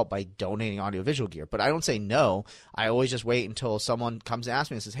can't help by donating audiovisual gear, but I don't say no. I always just wait until someone comes and asks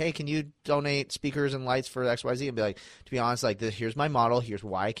me and says, "Hey, can you donate speakers and lights for XYZ?" And be like, to be honest, like here's my model. Here's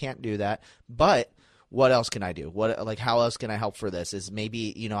why I can't do that, but what else can I do? How else can I help for this? Is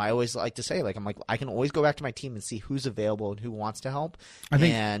maybe, I always like to say, like, I'm like, I can always go back to my team and see who's available and who wants to help.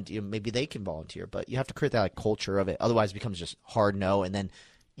 And maybe they can volunteer, but you have to create that like culture of it. Otherwise it becomes just hard no. And then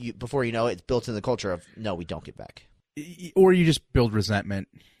before you know it, it's built in the culture of no, we don't give back. Or you just build resentment,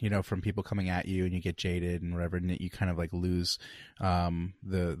 from people coming at you, and you get jaded and whatever, and you kind of like lose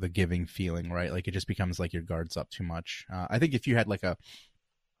the giving feeling, right? Like it just becomes like your guard's up too much. I think if you had like a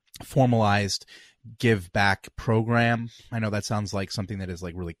formalized give back program, I know that sounds like something that is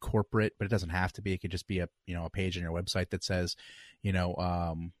like really corporate, but it doesn't have to be. It could just be a page on your website that says, we're,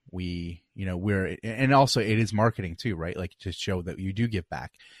 and also it is marketing too, right? Like to show that you do give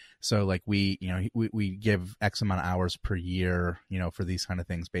back. So like we give X amount of hours per year, for these kind of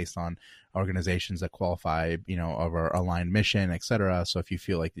things based on organizations that qualify, of our aligned mission, et cetera. So if you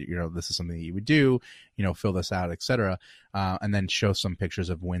feel like, this is something that you would do, fill this out, et cetera. And then show some pictures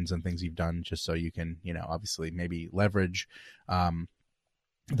of wins and things you've done just so you can, obviously maybe leverage,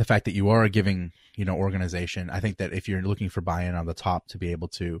 the fact that you are a giving, organization. I think that if you're looking for buy-in on the top to be able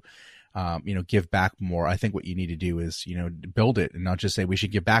to, give back more, I think what you need to do is, build it and not just say we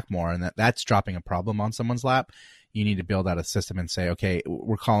should give back more. And that's dropping a problem on someone's lap. you need to build out a system and say, okay,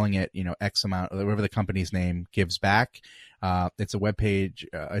 we're calling it, X amount, whatever the company's name, gives back. It's a web page.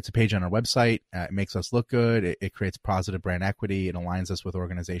 It's a page on our website. It makes us look good. It creates positive brand equity. It aligns us with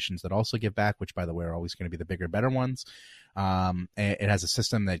organizations that also give back, which, by the way, are always going to be the bigger, better ones. It has a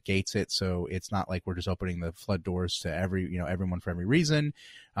system that gates it, so it's not like we're just opening the flood doors to everyone for every reason.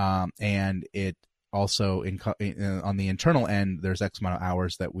 And it also, on the internal end, there's X amount of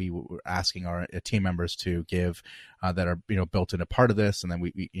hours that we were asking our team members to give that are built into part of this. And then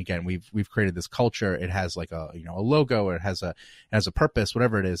we've created this culture. It has like a logo, or it has a purpose,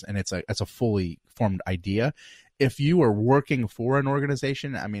 whatever it is, and it's a fully formed idea. If you are working for an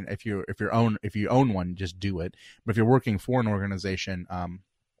organization, I mean, if you own one, just do it. But if you're working for an organization,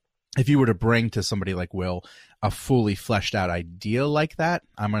 if you were to bring to somebody like Will a fully fleshed out idea like that,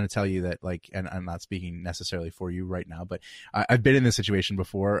 I'm going to tell you that, and I'm not speaking necessarily for you right now, but I've been in this situation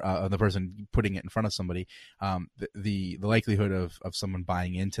before, the person putting it in front of somebody, the likelihood of someone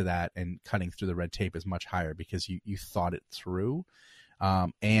buying into that and cutting through the red tape is much higher because you thought it through.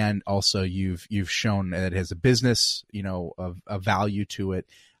 And also you've shown that it has a business, of value to it.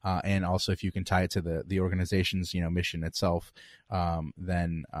 And also if you can tie it to the organization's, mission itself,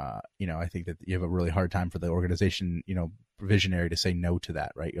 then, I think that you have a really hard time for the organization, visionary to say no to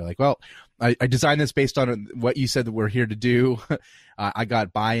that, right? You're like, well, I designed this based on what you said that we're here to do. I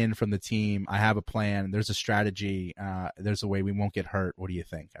got buy-in from the team. I have a plan. There's a strategy. There's a way we won't get hurt. What do you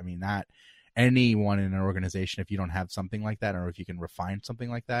think? I mean, anyone in an organization, if you don't have something like that, or if you can refine something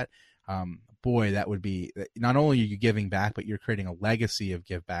like that, boy, that would be, not only are you giving back, but you're creating a legacy of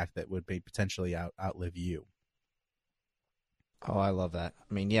give back that would be potentially outlive you. Oh, I love that.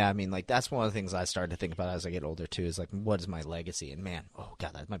 I mean, that's one of the things I started to think about as I get older too, is like, what is my legacy? And man, oh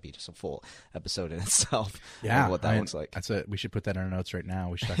God, that might be just a full episode in itself. Yeah. What that looks like. We should put that in our notes right now.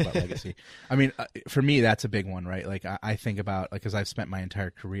 We should talk about legacy. I mean, for me, that's a big one, right? Like I think about, because I've spent my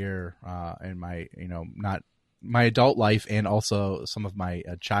entire career, in my, not my adult life and also some of my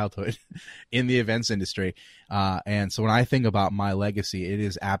childhood in the events industry. And so when I think about my legacy, it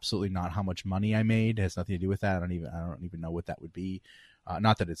is absolutely not how much money I made. It has nothing to do with that. I don't even know what that would be.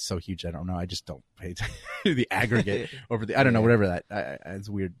 Not that it's so huge. I don't know. I just don't pay to the aggregate over I don't know, whatever that, it's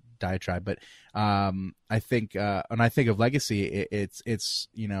a weird diatribe. But I think when I think of legacy, it's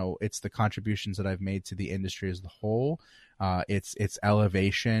the contributions that I've made to the industry as a whole. It's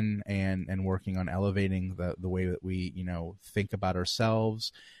elevation and working on elevating the way that we, think about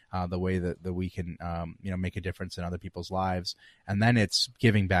ourselves, the way that we can, make a difference in other people's lives. And then it's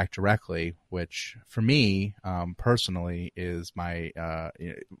giving back directly, which for me, personally is my,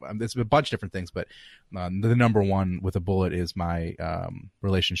 it's a bunch of different things, but the number one with a bullet is my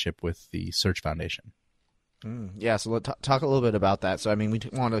relationship with the Search Foundation. Yeah, so let's talk a little bit about that. So, I mean, we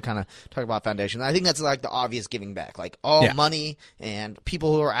want to kind of talk about foundation. I think that's like the obvious giving back, like money and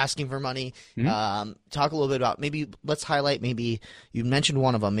people who are asking for money. Mm-hmm. Talk a little bit about, maybe let's highlight, maybe you mentioned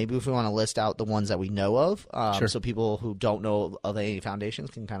one of them. Maybe if we want to list out the ones that we know of, sure. So people who don't know of any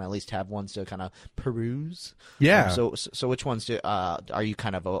foundations can kind of at least have ones to kind of peruse. Yeah. So which ones are you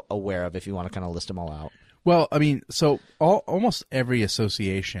kind of aware of, if you want to kind of list them all out? Well, I mean, so almost every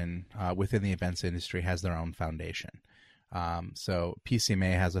association within the events industry has their own foundation. So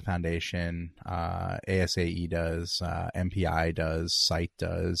PCMA has a foundation, ASAE does, MPI does, SITE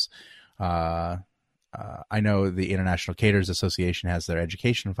does. I know the International Caterers Association has their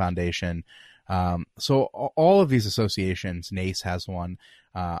education foundation. So all of these associations, NACE has one,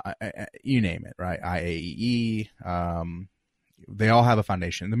 you name it, right? IAEE, they all have a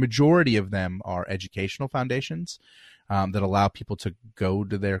foundation. The majority of them are educational foundations that allow people to go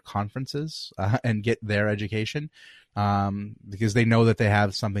to their conferences and get their education because they know that they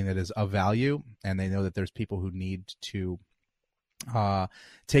have something that is of value, and they know that there's people who need to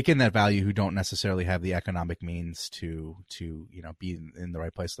take in that value who don't necessarily have the economic means to be in the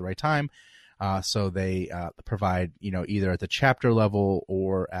right place at the right time. So they provide, either at the chapter level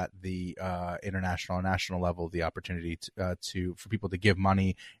or at the international and national level, the opportunity for people to give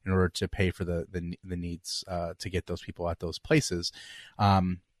money in order to pay for the needs to get those people at those places.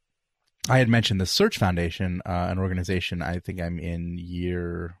 I had mentioned the Search Foundation, an organization. I think I'm in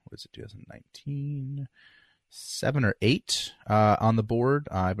year 2019, 7 or 8 on the board.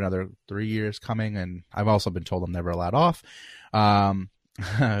 I have another 3 years coming, and I've also been told I'm never allowed off,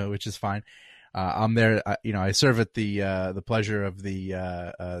 which is fine. I'm there. I serve at the pleasure of the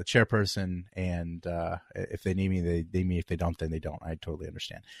chairperson, and if they need me, they need me. If they don't, then they don't. I totally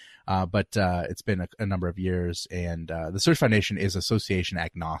understand. But it's been a number of years, and the Search Foundation is association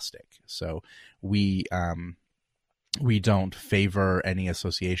agnostic. So we We don't favor any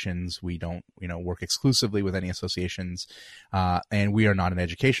associations. We don't, work exclusively with any associations. And we are not an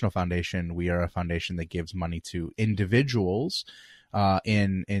educational foundation. We are a foundation that gives money to individuals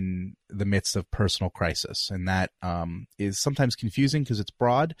in the midst of personal crisis. And that is sometimes confusing because it's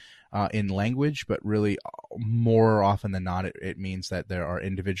broad in language, but really more often than not, it means that there are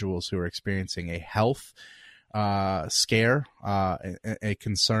individuals who are experiencing a health scare, a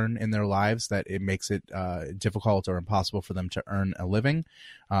concern in their lives that it makes it difficult or impossible for them to earn a living,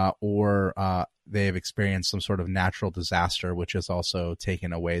 or they've experienced some sort of natural disaster, which has also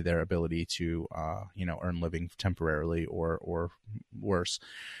taken away their ability to, earn living temporarily or worse.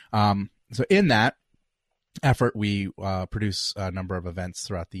 So in that effort, we produce a number of events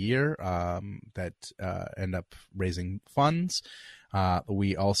throughout the year that end up raising funds.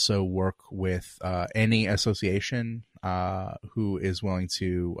 We also work with any association who is willing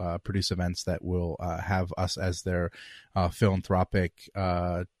to produce events that will have us as their philanthropic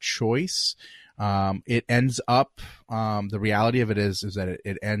choice. It ends up, the reality of it is that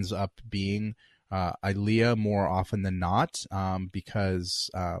it ends up being ILEA more often than not, because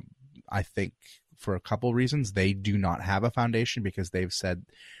I think for a couple reasons, they do not have a foundation because they've said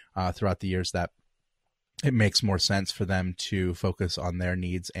throughout the years that it makes more sense for them to focus on their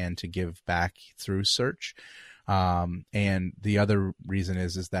needs and to give back through search. And the other reason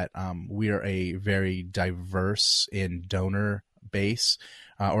is that we are a very diverse in donor base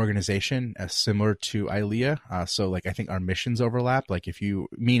organization, similar to ILEA. So I think our missions overlap. If you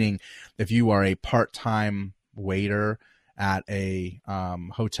are a part-time waiter at a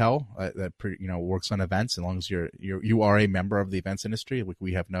hotel that works on events, as long as you are a member of the events industry,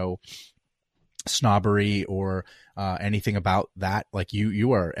 we have no snobbery or anything about that.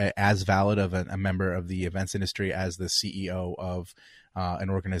 You are as valid of a member of the events industry as the CEO of an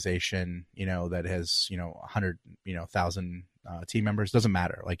organization that has 100,000 team members. Doesn't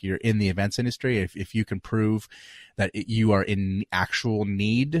matter. You're in the events industry. If you can prove that you are in actual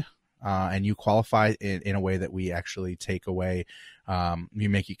need and you qualify in a way that we actually take away, we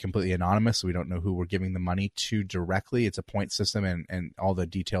make it completely anonymous, so we don't know who we're giving the money to directly. It's a point system, and all the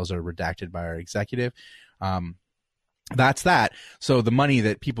details are redacted by our executive. That's that. So the money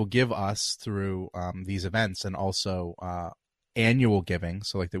that people give us through these events, and also annual giving,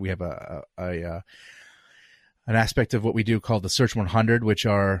 so that we have an aspect of what we do called the Search 100, which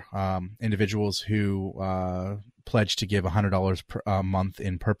are individuals who pledge to give $100 per month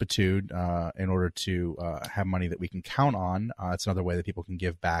in perpetuity in order to have money that we can count on. It's another way that people can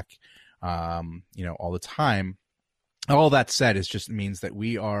give back, all the time. All that said, it just means that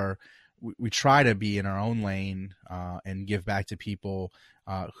we try to be in our own lane and give back to people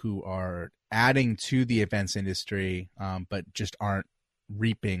who are adding to the events industry, but just aren't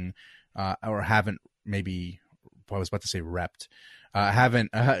reaping or haven't maybe. I was about to say repped,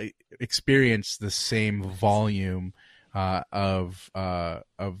 haven't experienced the same volume of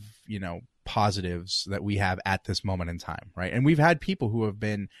positives that we have at this moment in time, right? And we've had people who have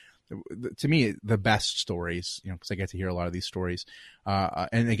been, to me, the best stories, because I get to hear a lot of these stories.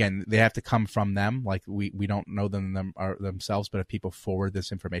 And again, they have to come from them. We don't know them themselves, but if people forward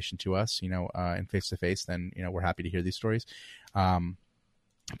this information to us, in face to face, then we're happy to hear these stories.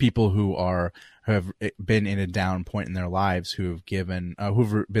 People who have been in a down point in their lives, who've been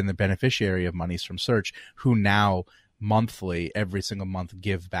the beneficiary of monies from Search, who now monthly, every single month,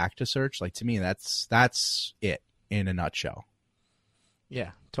 give back to Search. To me, that's it in a nutshell.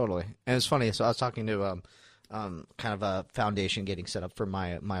 Yeah, totally. And it's funny. So I was talking to kind of a foundation getting set up for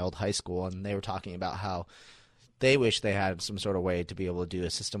my old high school, and they were talking about how they wish they had some sort of way to be able to do a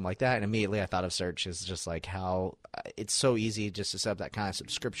system like that. And immediately I thought of Search as just how it's so easy just to set up that kind of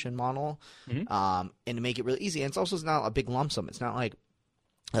subscription model, and to make it really easy. And it's also not a big lump sum. It's not like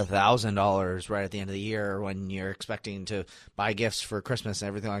 $1,000 right at the end of the year when you're expecting to buy gifts for Christmas and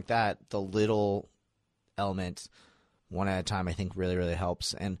everything like that. The little element, one at a time, I think really, really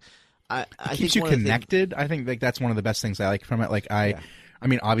helps. And I keeps you connected. I think that's one of the best things I like from it. I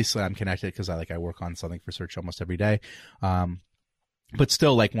mean, obviously I'm connected because I work on something for Search almost every day. But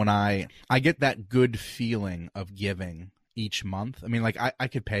still, when I get that good feeling of giving each month. I mean, I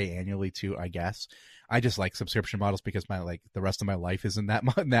could pay annually too, I guess. I just like subscription models because the rest of my life isn't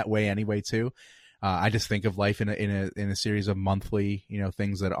that way anyway too. I just think of life in a series of monthly,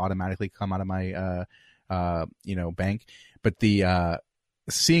 things that automatically come out of my, bank. But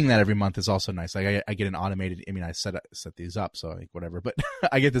seeing that every month is also nice. I get an automated. I mean, I set these up, so whatever. But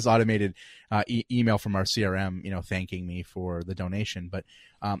I get this automated email from our CRM, thanking me for the donation. But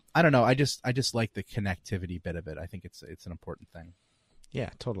I don't know. I just like the connectivity bit of it. I think it's an important thing. Yeah,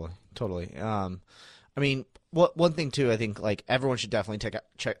 totally. I mean, one thing too, I think like everyone should definitely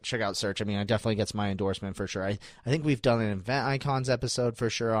check out Search. I mean, it definitely gets my endorsement for sure. I think we've done an Event Icons episode for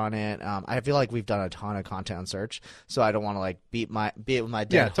sure on it. I feel like we've done a ton of content on Search, so I don't want to like beat it with my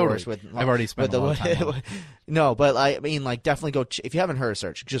dead horse. Totally. I've already spent a lot of time on it. No, but I mean, like, definitely go. If you haven't heard of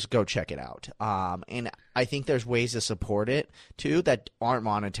Search, just go check it out. And I think there's ways to support it too that aren't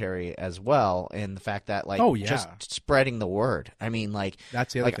monetary as well. And the fact that like, just spreading the word. I mean, like,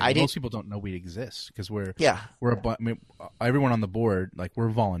 that's the other thing. Most people don't know we exist because we're everyone on the board, like, we're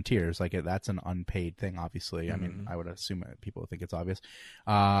volunteers. Like, that's an unpaid thing, obviously. Mm-hmm. I mean, I would assume people think it's obvious.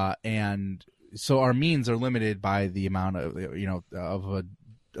 And so our means are limited by the amount of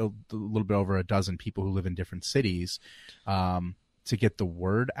a little bit over a dozen people who live in different cities to get the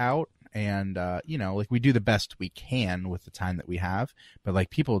word out. And, like, we do the best we can with the time that we have, but like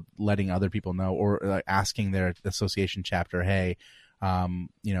people letting other people know or like asking their association chapter, hey,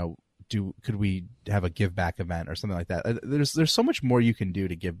 could we have a give back event or something like that? There's so much more you can do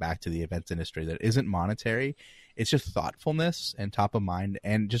to give back to the events industry that isn't monetary. It's just thoughtfulness and top of mind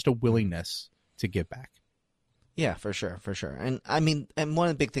and just a willingness to give back. Yeah, for sure. And I mean, and one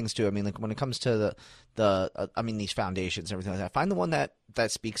of the big things too, I mean, like when it comes to these foundations and everything like that, find the one that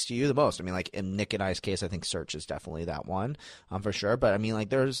speaks to you the most. I mean, like in Nick and I's case, I think Search is definitely that one, for sure. But I mean, like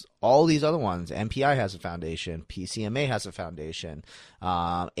there's all these other ones. MPI has a foundation. PCMA has a foundation.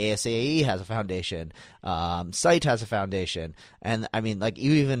 ASAE has a foundation. Site has a foundation. And I mean, like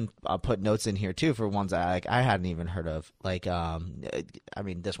you even put notes in here too for ones that I hadn't even heard of. Like, I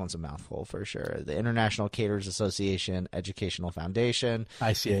mean, this one's a mouthful for sure. The International Caterers Association Educational Foundation.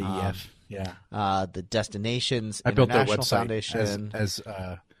 ICAEF. Yeah. The Destinations I built their International website Foundation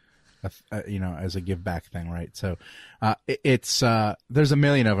as a give back thing, right? So it's there's a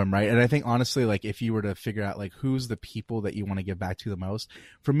million of them, right? And I think honestly, like if you were to figure out like who's the people that you want to give back to the most,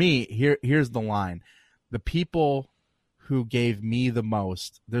 for me, here's the line: the people who gave me the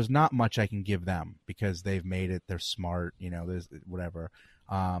most, there's not much I can give them because they've made it, they're smart, there's whatever.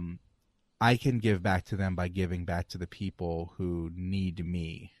 I can give back to them by giving back to the people who need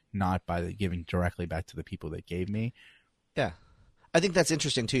me, not by giving directly back to the people that gave me. Yeah. I think that's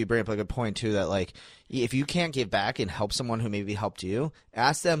interesting too. You bring up a good point too, that like if you can't give back and help someone who maybe helped you,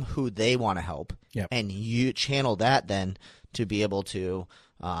 ask them who they want to help. Yep. And you channel that then to be able to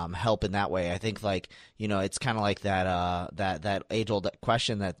help in that way. I think like, it's kind of like that age-old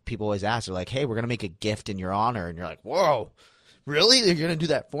question that people always ask. They're like, hey, we're going to make a gift in your honor. And you're like, whoa, really? You're going to do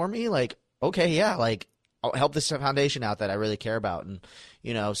that for me? Like, okay, yeah, like I'll help this foundation out that I really care about. And,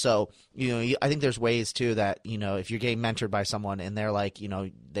 so, I think there's ways too that, if you're getting mentored by someone and they're like,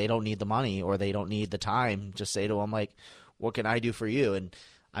 they don't need the money or they don't need the time, just say to them like, what can I do for you? And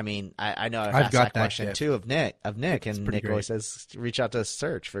I mean, I know I've asked that question gift too of Nick, and Nick always says, reach out to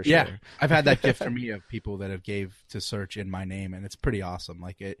Search for sure. Yeah. I've had that gift from me of people that have gave to Search in my name, and it's pretty awesome.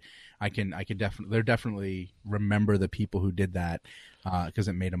 Like I can definitely remember the people who did that, because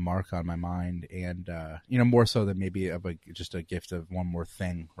it made a mark on my mind, and more so than maybe just a gift of one more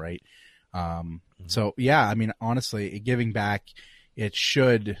thing, right? So yeah, I mean, honestly, giving back, it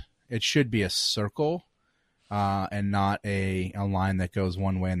should be a circle, and not a line that goes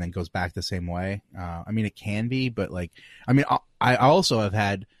one way and then goes back the same way. I mean, it can be, but like, I mean, I also have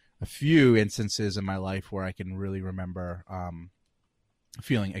had a few instances in my life where I can really remember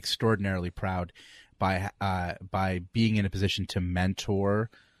feeling extraordinarily proud by being in a position to mentor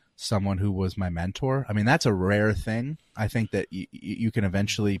someone who was my mentor. I mean, that's a rare thing. I think that you can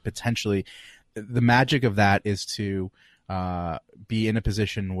eventually, potentially, the magic of that is to be in a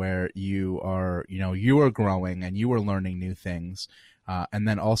position where you are growing and you are learning new things, and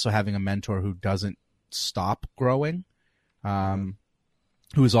then also having a mentor who doesn't stop growing,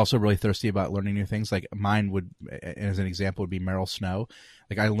 who is also really thirsty about learning new things. Like mine would, as an example, would be Meryl Snow.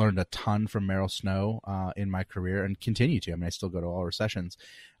 Like I learned a ton from Meryl Snow in my career and continue to. I mean, I still go to all her sessions.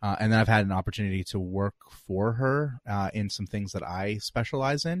 And then I've had an opportunity to work for her in some things that I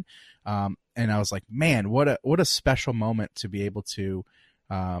specialize in. And I was like, man, what a special moment to be able to,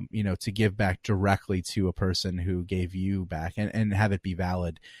 to give back directly to a person who gave you back and have it be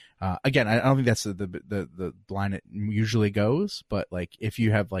valid. Again, I don't think that's the line it usually goes, but like if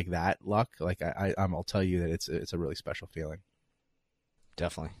you have like that luck, like I'll tell you that it's a really special feeling.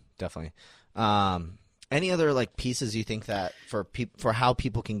 Definitely. Any other like pieces you think that for how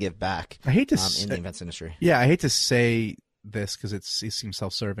people can give back? I hate to in the events industry. Yeah, I hate to say this because it seems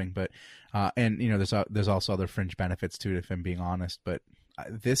self-serving, but and there's also other fringe benefits to it if I'm being honest. But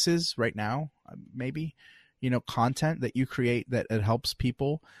this is right now maybe content that you create that it helps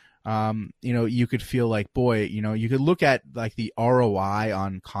people. you could feel like, boy, you could look at like the ROI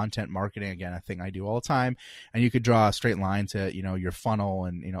on content marketing, again, a thing I do all the time, and you could draw a straight line to, your funnel,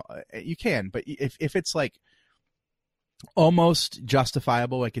 and, you can, but if it's like almost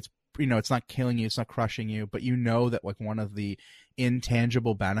justifiable, like it's, it's not killing you, it's not crushing you, but that like one of the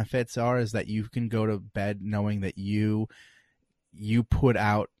intangible benefits is that you can go to bed knowing that you put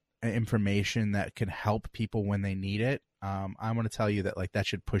out information that can help people when they need it. I'm going to tell you that like that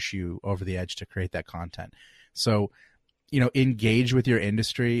should push you over the edge to create that content. So, engage with your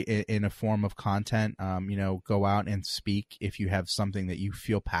industry in a form of content. Go out and speak if you have something that you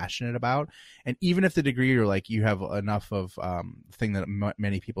feel passionate about. And even if the degree you're like, you have enough of thing that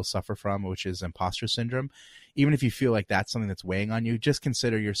many people suffer from, which is imposter syndrome, even if you feel like that's something that's weighing on you, just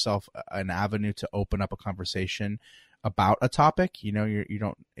consider yourself an avenue to open up a conversation about a topic. You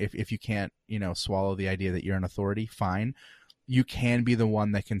don't, if you can't, swallow the idea that you're an authority, fine. You can be the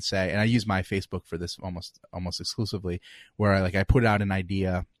one that can say, and I use my Facebook for this almost exclusively, where I put out an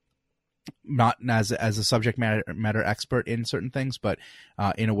idea, not as a subject matter expert in certain things, but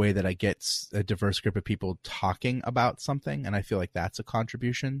in a way that I get a diverse group of people talking about something, and I feel like that's a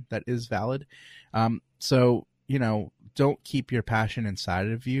contribution that is valid. So don't keep your passion inside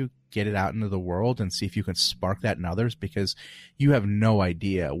of you. Get it out into the world and see if you can spark that in others, because you have no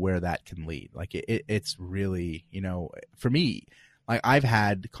idea where that can lead. Like it's really, for me, like I've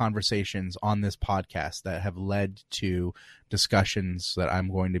had conversations on this podcast that have led to discussions that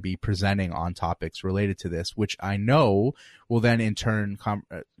I'm going to be presenting on topics related to this, which I know will then in turn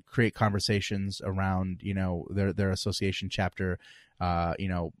create conversations around, their association chapter,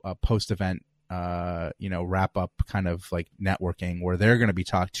 post-event wrap up kind of like networking, where they're going to be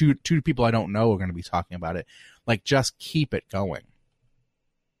two people I don't know are going to be talking about it. Like, just keep it going.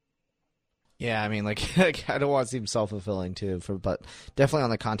 Yeah, I mean, like, I don't want to seem self-fulfilling too, but definitely on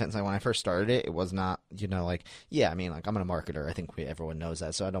the content side, when I first started it was not, like, yeah, I mean, like, I'm a marketer. I think everyone knows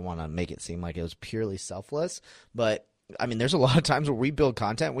that, so I don't want to make it seem like it was purely selfless. But I mean, there's a lot of times where we build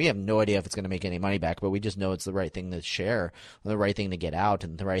content, we have no idea if it's going to make any money back, but we just know it's the right thing to share, the right thing to get out,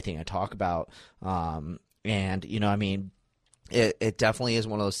 and the right thing to talk about. And, I mean, it definitely is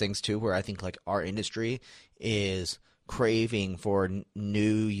one of those things too, where I think like our industry is craving for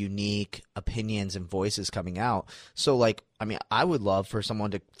new, unique opinions and voices coming out. So like, I mean, I would love for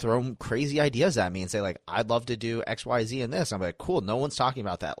someone to throw crazy ideas at me and say like, I'd love to do X, Y, Z in this. I'm like, cool, no one's talking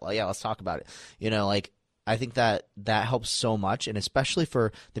about that. Well, yeah, let's talk about it. Like, I think that helps so much, and especially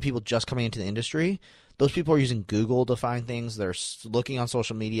for the people just coming into the industry, those people are using Google to find things. They're looking on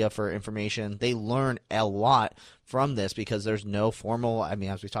social media for information. They learn a lot from this because there's no formal, I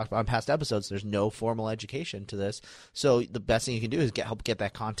mean, as we talked about in past episodes, there's no formal education to this. So the best thing you can do is help get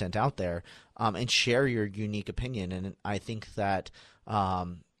that content out there, and share your unique opinion. And I think that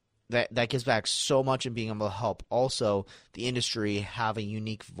that gives back so much in being able to help also the industry have a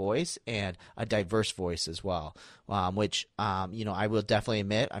unique voice and a diverse voice as well, which, I will definitely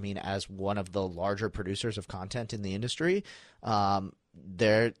admit, I mean, as one of the larger producers of content in the industry, I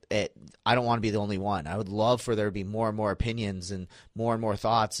don't want to be the only one. I would love for there to be more and more opinions and more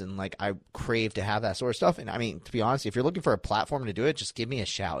thoughts, and like I crave to have that sort of stuff. And I mean, to be honest, if you're looking for a platform to do it, just give me a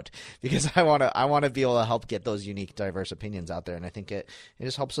shout, because I want to be able to help get those unique, diverse opinions out there. And I think it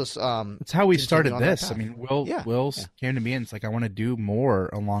just helps us. That's how we started this. I mean, Will came to me and it's like, I want to do more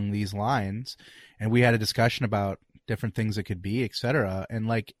along these lines, and we had a discussion about different things it could be, etc. And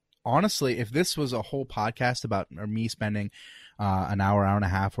like, honestly, if this was a whole podcast about me spending an hour and a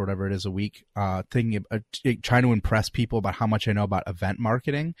half or whatever it is a week, trying to impress people about how much I know about event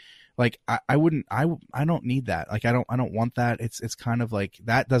marketing, like I don't need that. Like I don't want that. It's kind of like,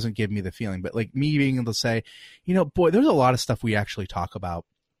 that doesn't give me the feeling. But like me being able to say, boy, there's a lot of stuff we actually talk about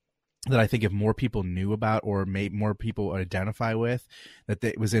that I think if more people knew about, or more people identify with, that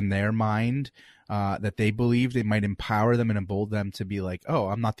it was in their mind, that they believed, it might empower them and embolden them to be like, oh,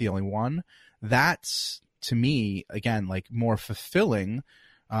 I'm not the only one. That's, to me, again, like more fulfilling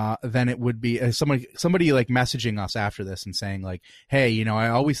than it would be somebody like messaging us after this and saying like, hey, I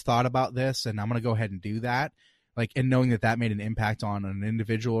always thought about this and I'm going to go ahead and do that. Like, and knowing that made an impact on an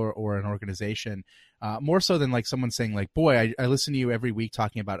individual or an organization, more so than like someone saying like, boy, I listen to you every week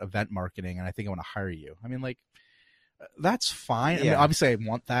talking about event marketing and I think I want to hire you. I mean, like, that's fine. Yeah. I mean, obviously I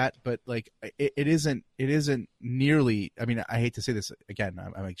want that, but like it isn't nearly, I mean, I hate to say this again,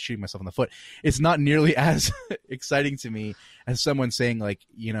 I'm like shooting myself in the foot. It's not nearly as exciting to me as someone saying like,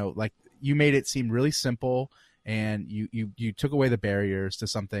 like you made it seem really simple, and you took away the barriers to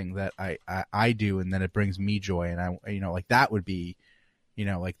something that I do, and then it brings me joy. And I, like that would be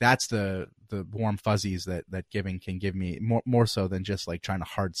Like that's the warm fuzzies that giving can give me more so than just like trying to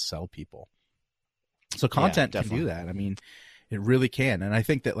hard sell people. So content can do that. I mean, it really can. And I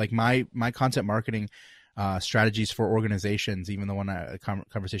think that like my content marketing strategies for organizations, even the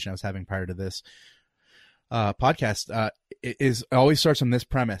conversation I was having prior to this podcast, it always starts on this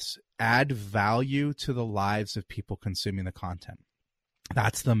premise: add value to the lives of people consuming the content.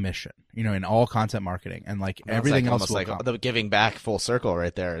 That's the mission, in all content marketing, and like everything else. Almost like the giving back full circle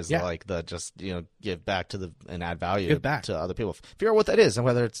right there is like the just give back to and add value to other people. Figure out what that is, and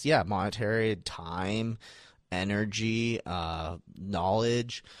whether it's monetary, time, energy,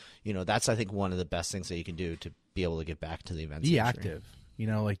 knowledge. That's I think one of the best things that you can do to be able to give back to the events industry. Be active.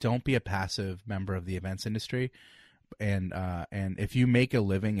 Like don't be a passive member of the events industry, and if you make a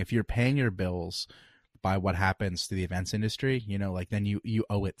living, if you're paying your bills by what happens to the events industry, like then you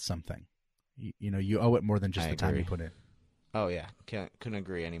owe it something. You owe it more than just the time you put in. Oh yeah, couldn't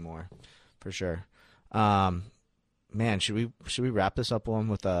agree anymore, for sure. Man, should we wrap this up one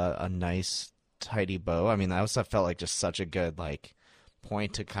with a nice tidy bow? I mean, that felt like just such a good like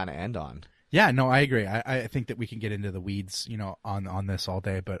point to kind of end on. Yeah, no, I agree. I think that we can get into the weeds, on this all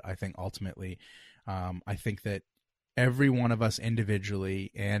day, but I think ultimately, I think that every one of us individually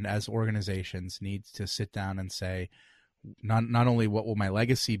and as organizations needs to sit down and say, not only what will my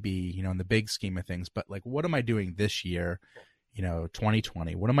legacy be, in the big scheme of things, but like, what am I doing this year,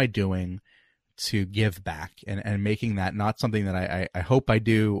 2020? What am I doing to give back and making that not something that I hope I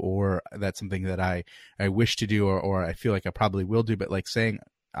do, or that's something that I wish to do, or I feel like I probably will do, but like saying,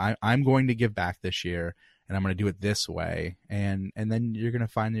 I'm going to give back this year and I'm going to do it this way. And then you're going to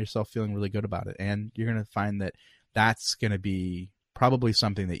find yourself feeling really good about it. And you're going to find that that's going to be probably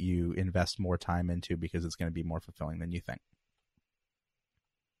something that you invest more time into because it's going to be more fulfilling than you think.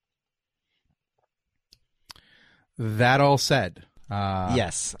 That all said,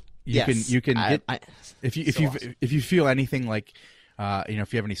 yes, you can get, if you feel anything like,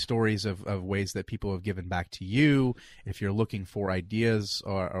 if you have any stories of ways that people have given back to you, if you're looking for ideas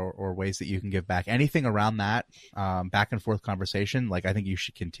or ways that you can give back, anything around that, back and forth conversation, like I think you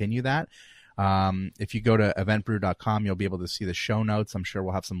should continue that. If you go to eventbrew.com, you'll be able to see the show notes. I'm sure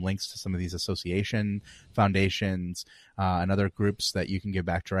we'll have some links to some of these association foundations, and other groups that you can give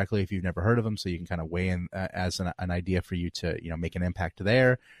back directly if you've never heard of them. So you can kind of weigh in as an idea for you to, make an impact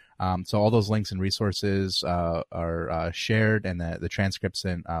there. So all those links and resources are shared, and the transcripts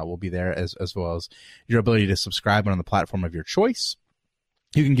will be there, as well as your ability to subscribe on the platform of your choice.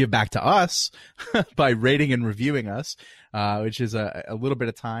 You can give back to us by rating and reviewing us, which is a little bit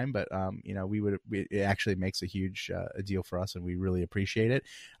of time, but it actually makes a huge deal for us, and we really appreciate it.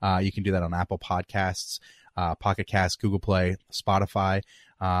 You can do that on Apple Podcasts, Pocket Cast, Google Play, Spotify.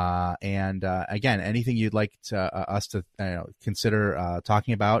 And again, anything you'd like us to consider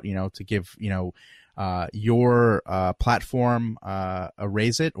talking about, to give your platform a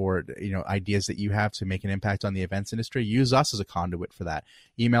raise it, or ideas that you have to make an impact on the events industry, use us as a conduit for that.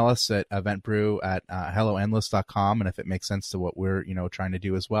 Email us at eventbrew@helloendless.com, and if it makes sense to what we're trying to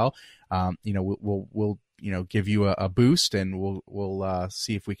do as well, we'll give you a boost, and we'll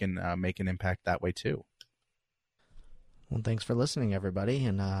see if we can make an impact that way too. Well, thanks for listening, everybody,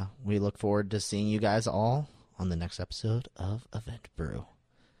 and we look forward to seeing you guys all on the next episode of Event Brew.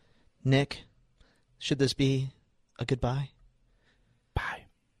 Nick, should this be a goodbye? Bye.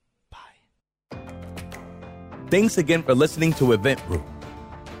 Bye. Thanks again for listening to Event Brew.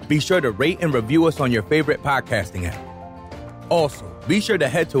 Be sure to rate and review us on your favorite podcasting app. Also, be sure to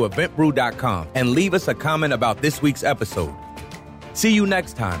head to eventbrew.com and leave us a comment about this week's episode. See you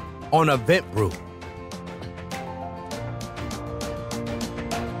next time on Event Brew.